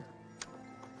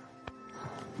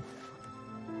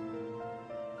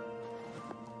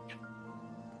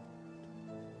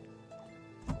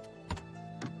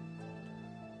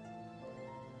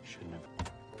 Shouldn't have.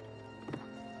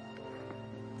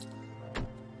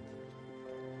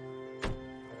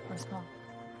 Where's Paul?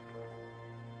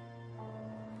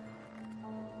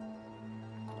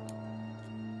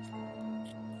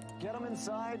 Get him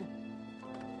inside.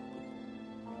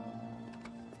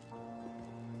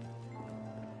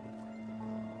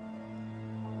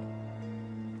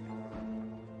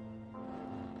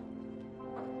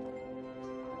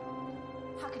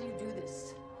 How could you do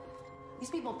this?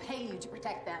 These people pay you to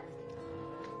protect them.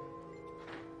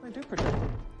 I do protect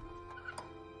them.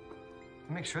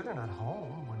 Make sure they're not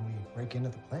home when we break into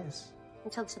the place.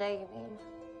 Until today,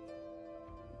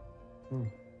 you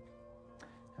mean?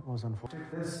 That was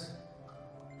unfortunate. This.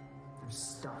 There's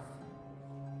stuff.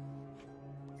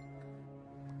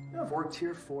 You know, I've worked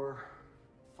here for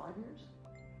 5 years.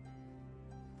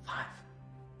 5.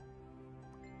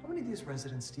 How many of these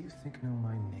residents do you think know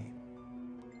my name?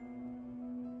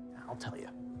 I'll tell you.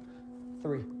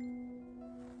 3.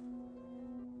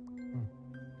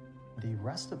 The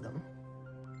rest of them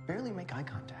barely make eye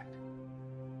contact.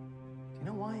 Do you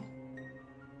know why?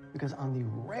 Because on the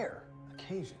rare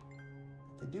occasion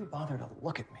that they do bother to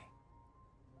look at me,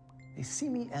 they see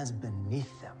me as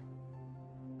beneath them.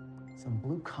 Some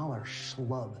blue-collar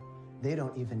schlub they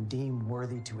don't even deem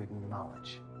worthy to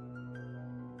acknowledge.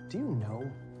 Do you know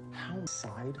how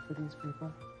side for these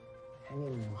people?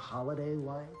 Hanging holiday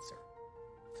lights or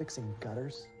fixing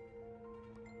gutters?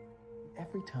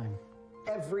 Every time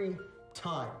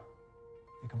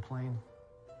they complain,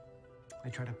 they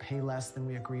try to pay less than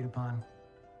we agreed upon,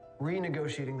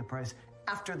 renegotiating the price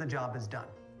after the job is done,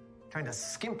 trying to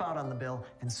skimp out on the bill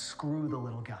and screw the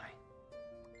little guy.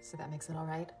 So that makes it all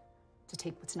right to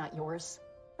take what's not yours?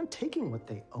 I'm taking what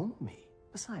they owe me.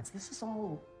 Besides, this is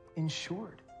all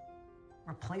insured,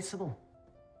 replaceable.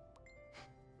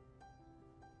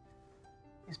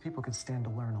 These people could stand to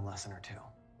learn a lesson or two.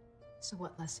 So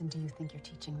what lesson do you think you're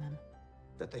teaching them?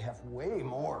 That they have way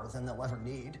more than they'll ever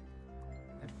need.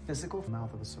 That physical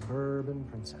mouth of a suburban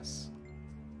princess.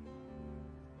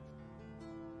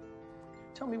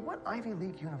 Tell me, what Ivy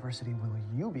League university will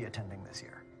you be attending this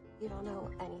year? You don't know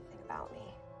anything about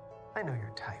me. I know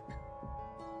your type.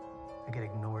 I get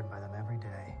ignored by them every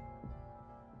day.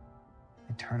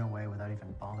 They turn away without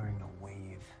even bothering to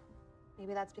wave.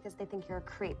 Maybe that's because they think you're a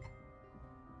creep.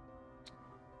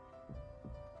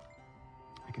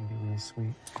 I can be really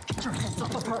sweet. Get your hands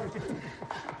off of her!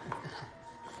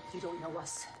 You don't know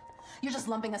us. You're just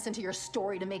lumping us into your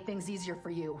story to make things easier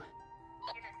for you.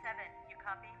 Unit 7, you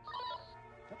copy?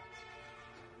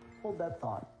 Hold that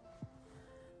thought.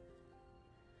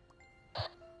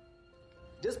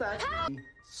 Dispatch.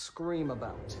 Scream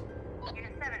about.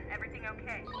 Unit 7, everything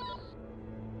okay?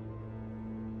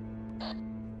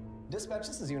 Dispatch,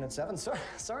 this is Unit 7.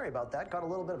 Sorry about that. Got a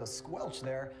little bit of a squelch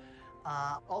there.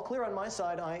 All clear on my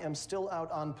side. I am still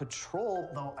out on patrol,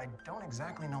 though I don't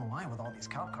exactly know why with all these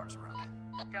cop cars around.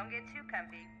 Don't get too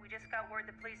comfy. We just got word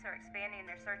the police are expanding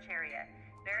their search area.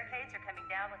 Barricades are coming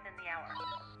down within the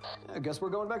hour. I guess we're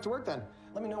going back to work then.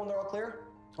 Let me know when they're all clear.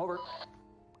 Over.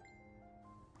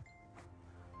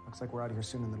 Looks like we're out of here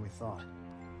sooner than we thought.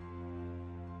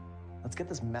 Let's get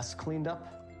this mess cleaned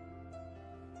up.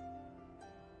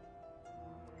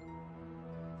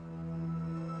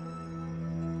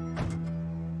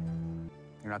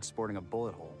 You're not sporting a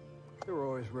bullet hole. There were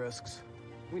always risks.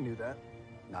 We knew that.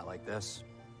 Not like this.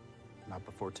 Not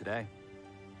before today.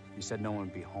 You said no one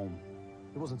would be home.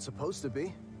 It wasn't supposed to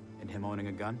be. And him owning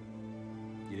a gun?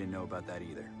 You didn't know about that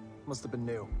either. Must have been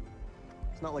new.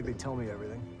 It's not like they tell me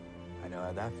everything. I know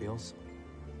how that feels.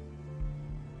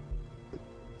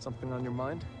 Something on your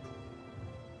mind?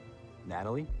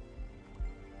 Natalie?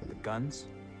 The guns?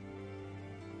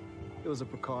 It was a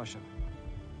precaution.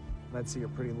 And I'd see you're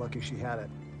pretty lucky she had it.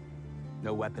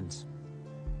 No weapons.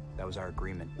 That was our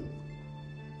agreement.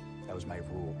 That was my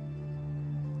rule.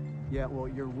 Yeah, well,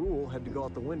 your rule had to go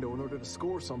out the window in order to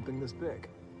score something this big.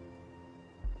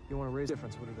 You want to raise the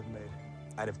difference, would it have made?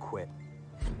 I'd have quit.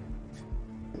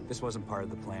 This wasn't part of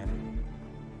the plan.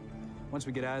 Once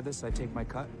we get out of this, I take my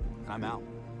cut, and I'm out.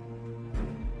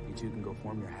 You two can go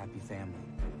form your happy family.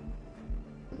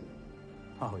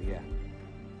 Oh, yeah.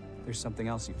 There's something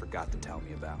else you forgot to tell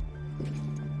me about.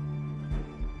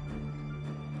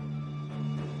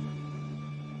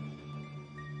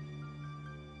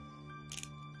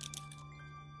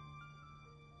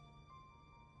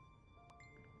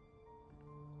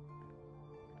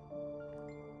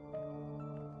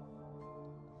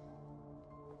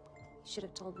 You should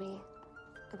have told me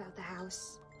about the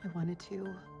house. I wanted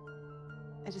to.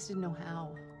 I just didn't know how.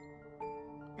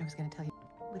 I was gonna tell you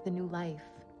with a new life.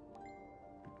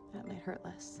 That might hurt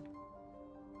less.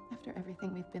 After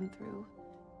everything we've been through,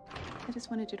 I just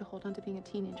wanted you to hold on to being a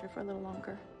teenager for a little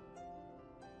longer.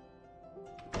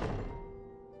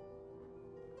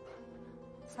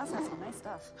 Sounds like some nice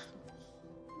stuff.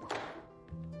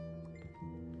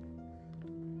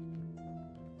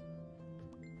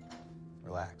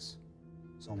 Relax.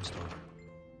 It's almost over.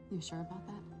 You sure about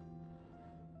that?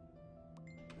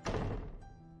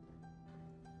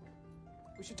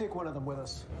 We should take one of them with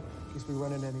us, in case we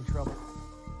run into any trouble.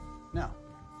 No.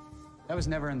 That was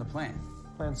never in the plan.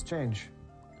 Plans change.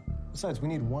 Besides, we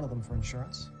need one of them for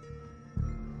insurance.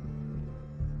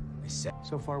 I said.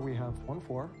 So far, we have 1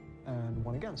 for and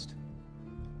 1 against.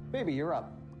 Baby, you're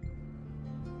up.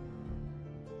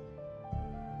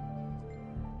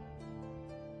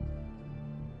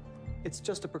 It's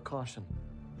just a precaution.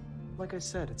 Like I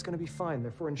said, it's gonna be fine.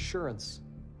 They're for insurance.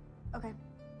 Okay.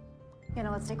 Yeah,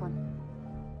 no, let's take one.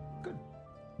 Good.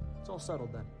 It's all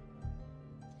settled then.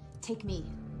 Take me.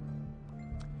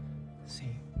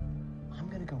 See, I'm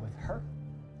gonna go with her.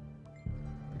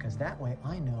 Because that way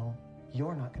I know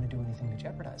you're not gonna do anything to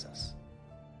jeopardize us.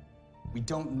 We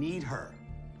don't need her.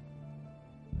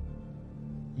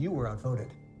 You were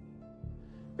outvoted.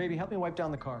 Baby, help me wipe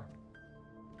down the car.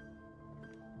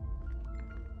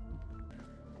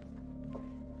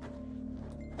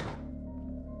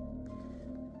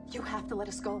 You have to let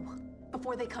us go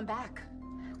before they come back.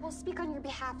 We'll speak on your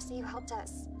behalf, so you helped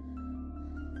us.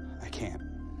 I can't.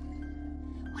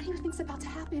 What do you think's about to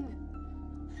happen?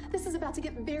 This is about to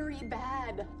get very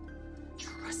bad.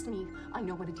 Trust me, I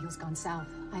know when a deal's gone south.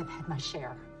 I have had my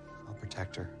share. I'll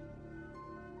protect her.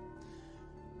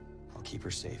 I'll keep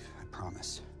her safe, I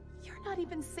promise. You're not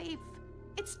even safe.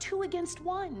 It's 2 against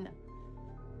 1.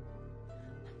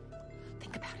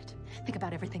 Think about it. Think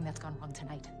about everything that's gone wrong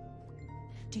tonight.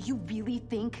 Do you really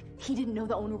think he didn't know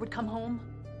the owner would come home?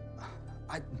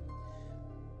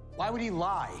 Why would he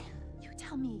lie? You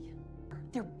tell me.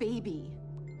 Their baby.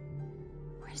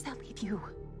 Where does that leave you?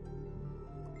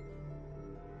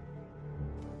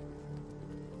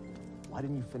 Why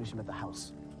didn't you finish him at the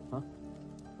house? Huh?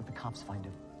 Let the cops find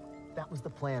him. That was the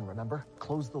plan, remember?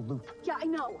 Close the loop. Yeah, I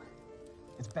know.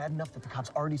 It's bad enough that the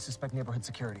cops already suspect neighborhood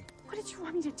security. What did you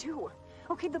want me to do?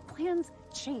 Okay, the plans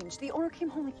changed. The owner came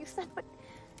home like you said, but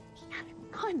he had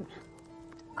a gun.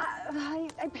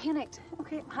 I panicked.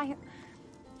 Okay, I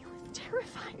was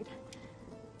terrified.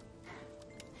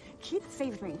 Keith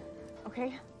saved me,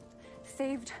 okay?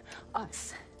 Saved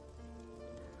us.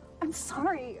 I'm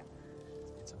sorry.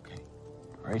 It's okay,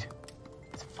 all right?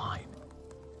 It's fine.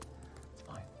 It's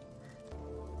fine.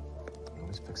 You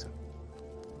always fix it.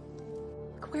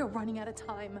 Look, we're running out of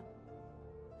time.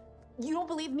 You don't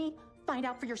believe me? Find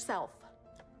out for yourself.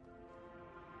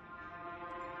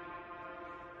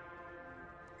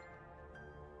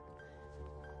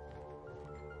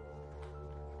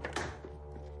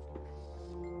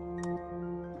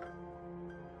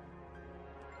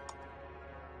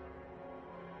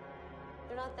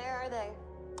 out there, are they?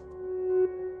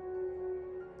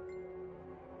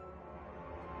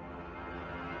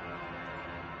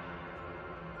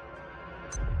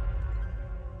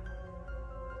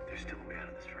 There's still a way out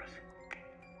of this for us.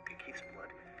 Okay, Keith's blood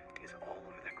is all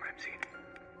over that crime scene.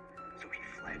 So he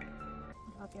fled.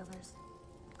 What about the others?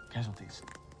 Casualties.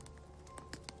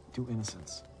 2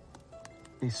 innocents.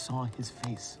 They saw his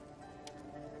face.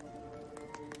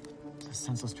 It's a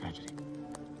senseless tragedy.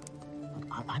 Look,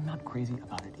 I'm not crazy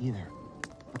about it either.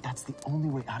 But that's the only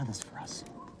way out of this for us.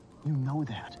 You know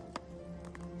that.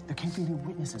 There can't be any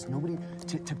witnesses, nobody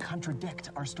to contradict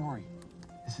our story.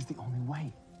 This is the only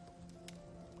way.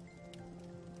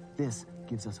 This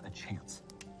gives us a chance.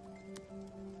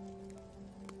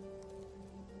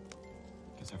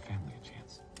 Gives our family a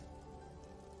chance.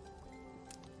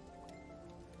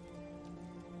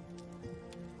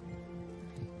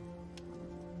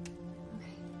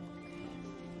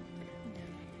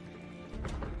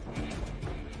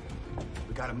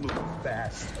 We gotta move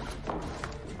fast.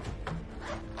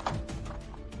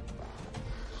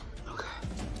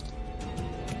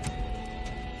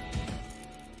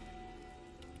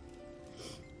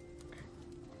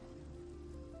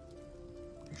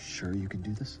 Sure you can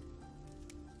do this?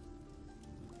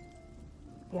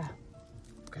 Yeah.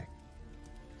 Okay.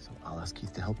 So I'll ask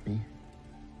Keith to help me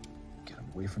get him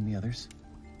away from the others.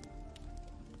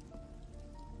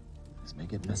 This may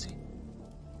get messy.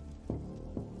 I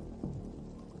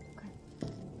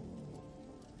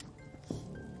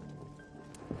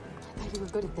thought you were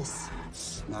good at this.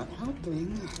 Not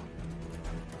helping.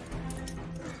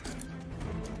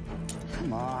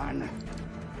 Come on.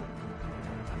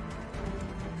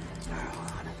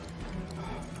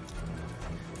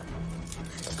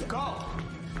 Go!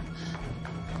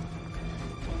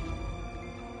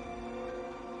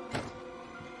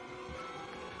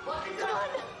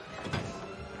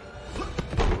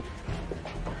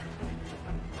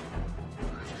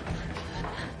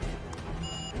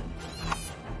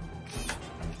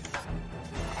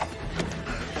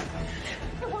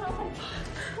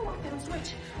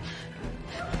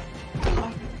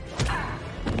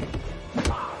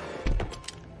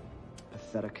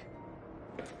 Pathetic.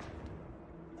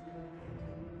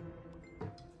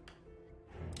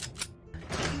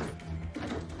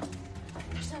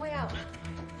 There's no way out.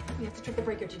 We have to trip the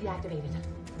breaker to deactivate it.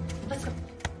 Let's go.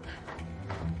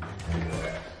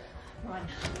 Run.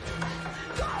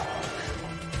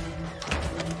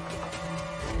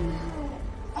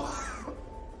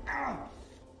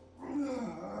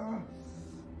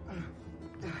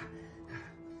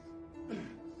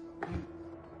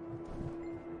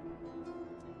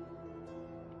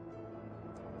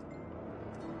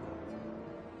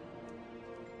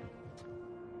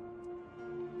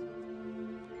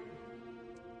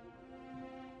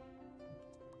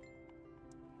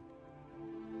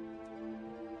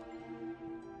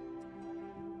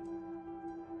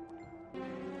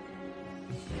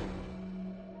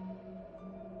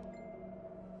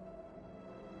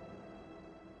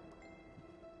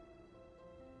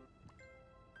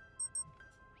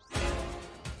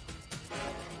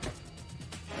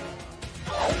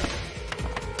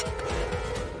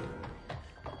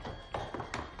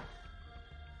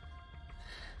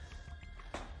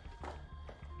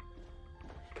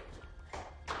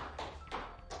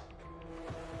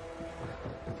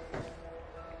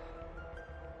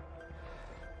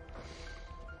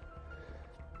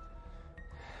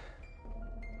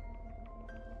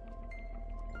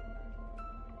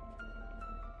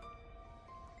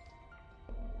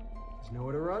 There's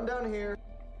nowhere to run down here.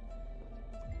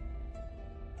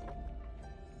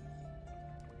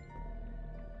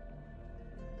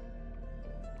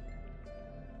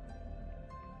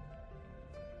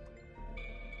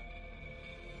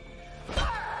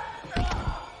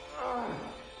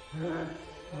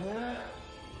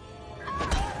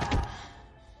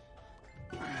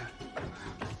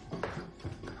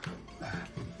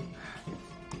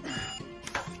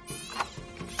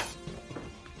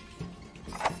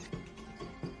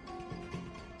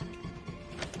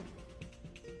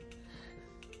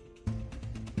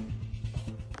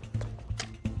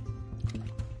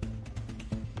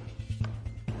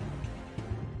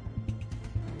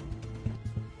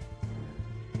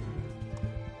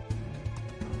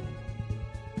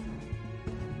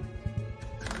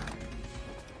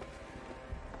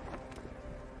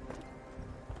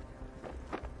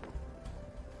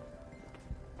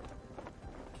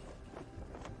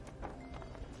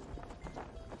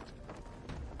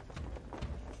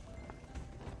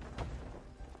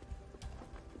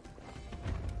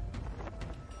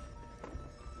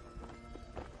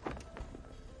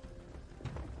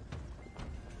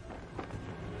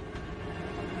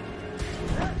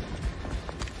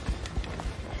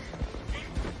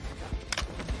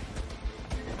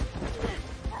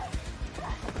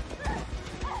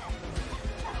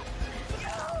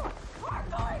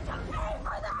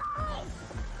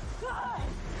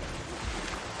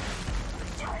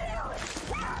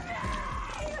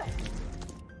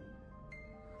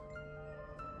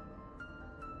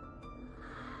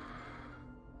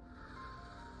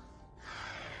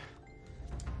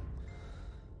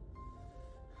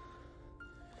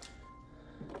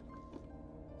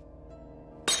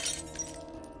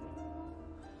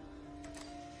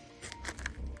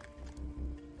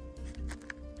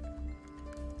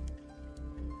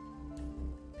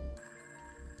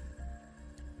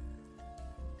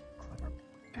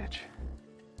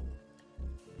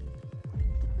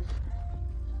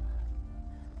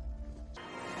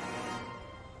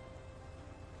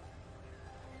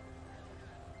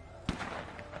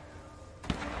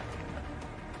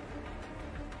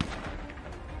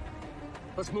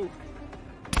 Let's move.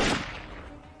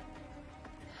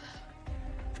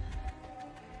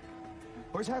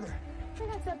 Where's Heather? We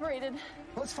got separated.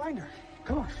 Let's find her.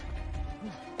 Come on.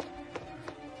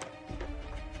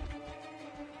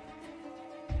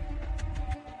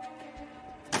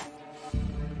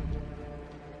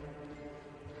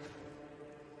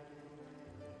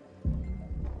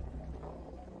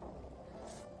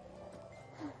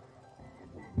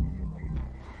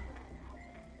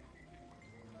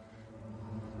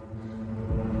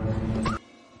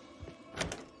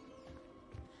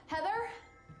 Heather?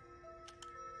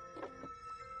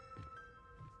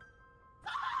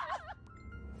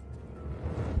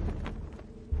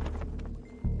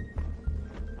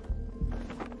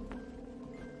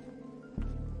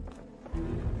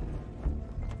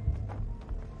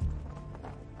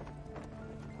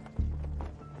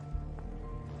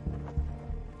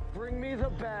 Bring me the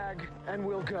bag and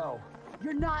we'll go.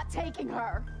 You're not taking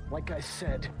her. Like I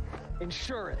said,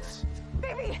 insurance.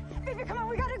 Baby, come on,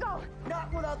 we gotta go.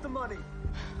 Not without the money.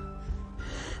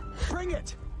 Bring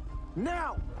it!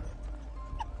 Now!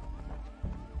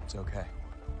 It's okay.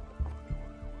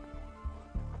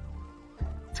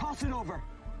 Toss it over.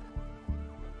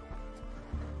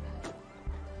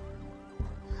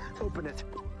 Open it.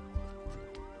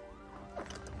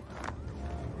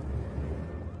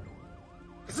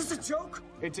 Is this a joke?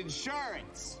 It's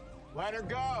insurance. Let her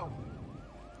go.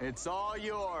 It's all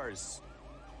yours.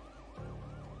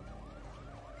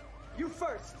 You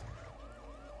first.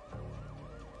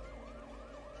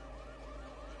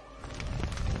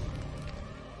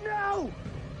 No!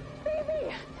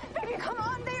 Baby, come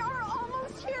on, they are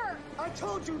almost here. I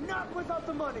told you not without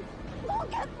the money. We'll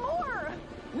get more.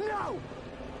 No!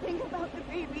 Think about the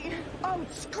baby. Oh,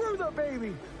 screw the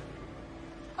baby.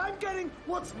 I'm getting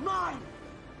what's mine.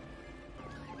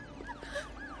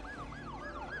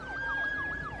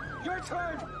 Your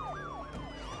turn.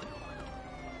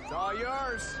 It's all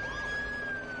yours.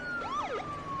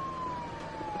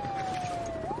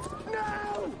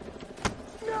 No!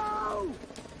 No!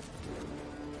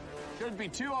 Shouldn't be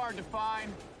too hard to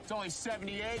find. It's only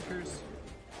 70 acres.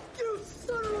 You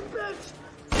son of a bitch!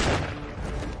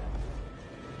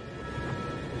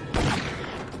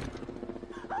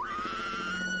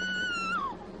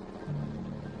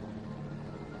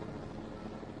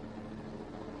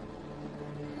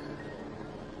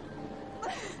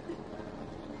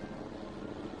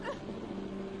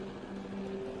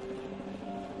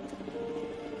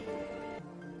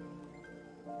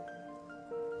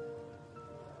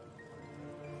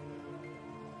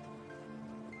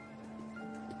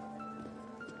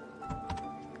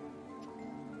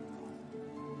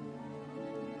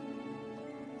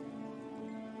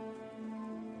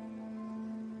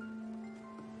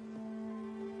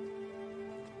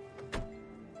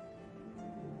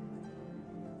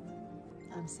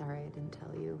 I'm sorry I didn't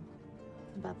tell you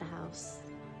about the house.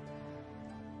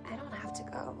 I don't have to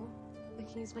go. We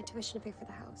can use my tuition to pay for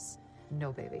the house.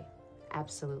 No, baby.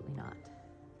 Absolutely not.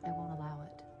 I won't allow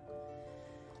it.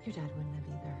 Your dad wouldn't have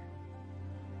either.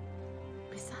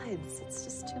 Besides, it's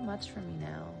just too much for me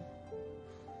now.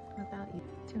 Without you,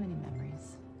 too many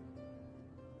memories.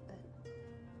 But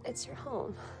it's your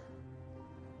home.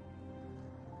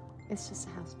 It's just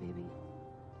a house, baby.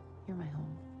 You're my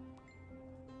home.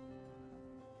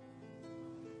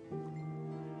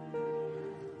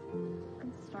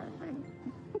 I'm starving.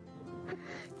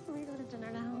 Can we go to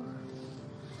dinner now?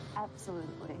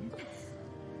 Absolutely.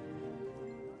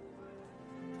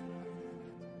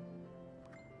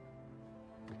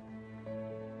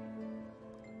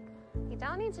 You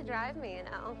don't need to drive me, you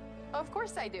know. Of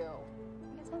course I do.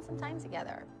 We can spend some time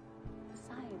together.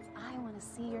 Besides, I want to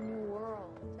see your new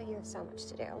world. But you have so much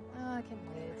to do. Oh, I can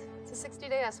wait. It's a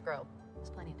 60-day escrow. There's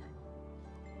plenty of time.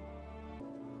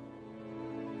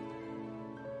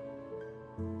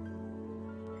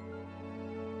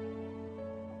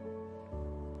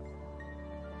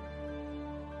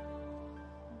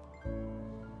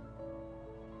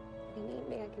 If you need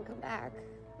me, I can come back.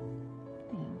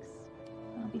 Thanks.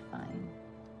 I'll be fine.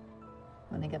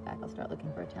 When I get back, I'll start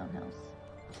looking for a townhouse.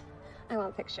 I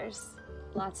want pictures.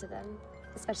 Lots of them.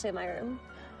 Especially in my room.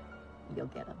 You'll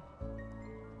get them.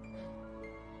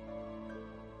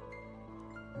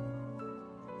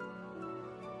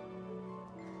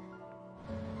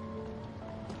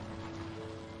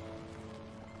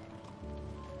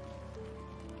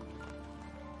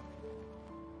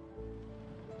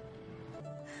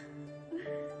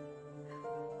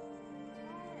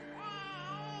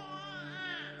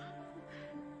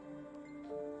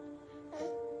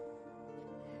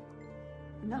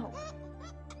 No.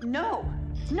 No!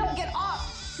 No, get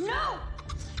off! No!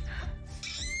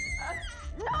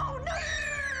 No, no, no,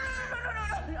 no, no, no,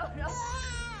 no, no, no.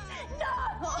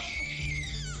 No!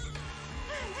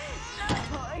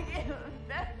 No, I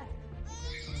can't.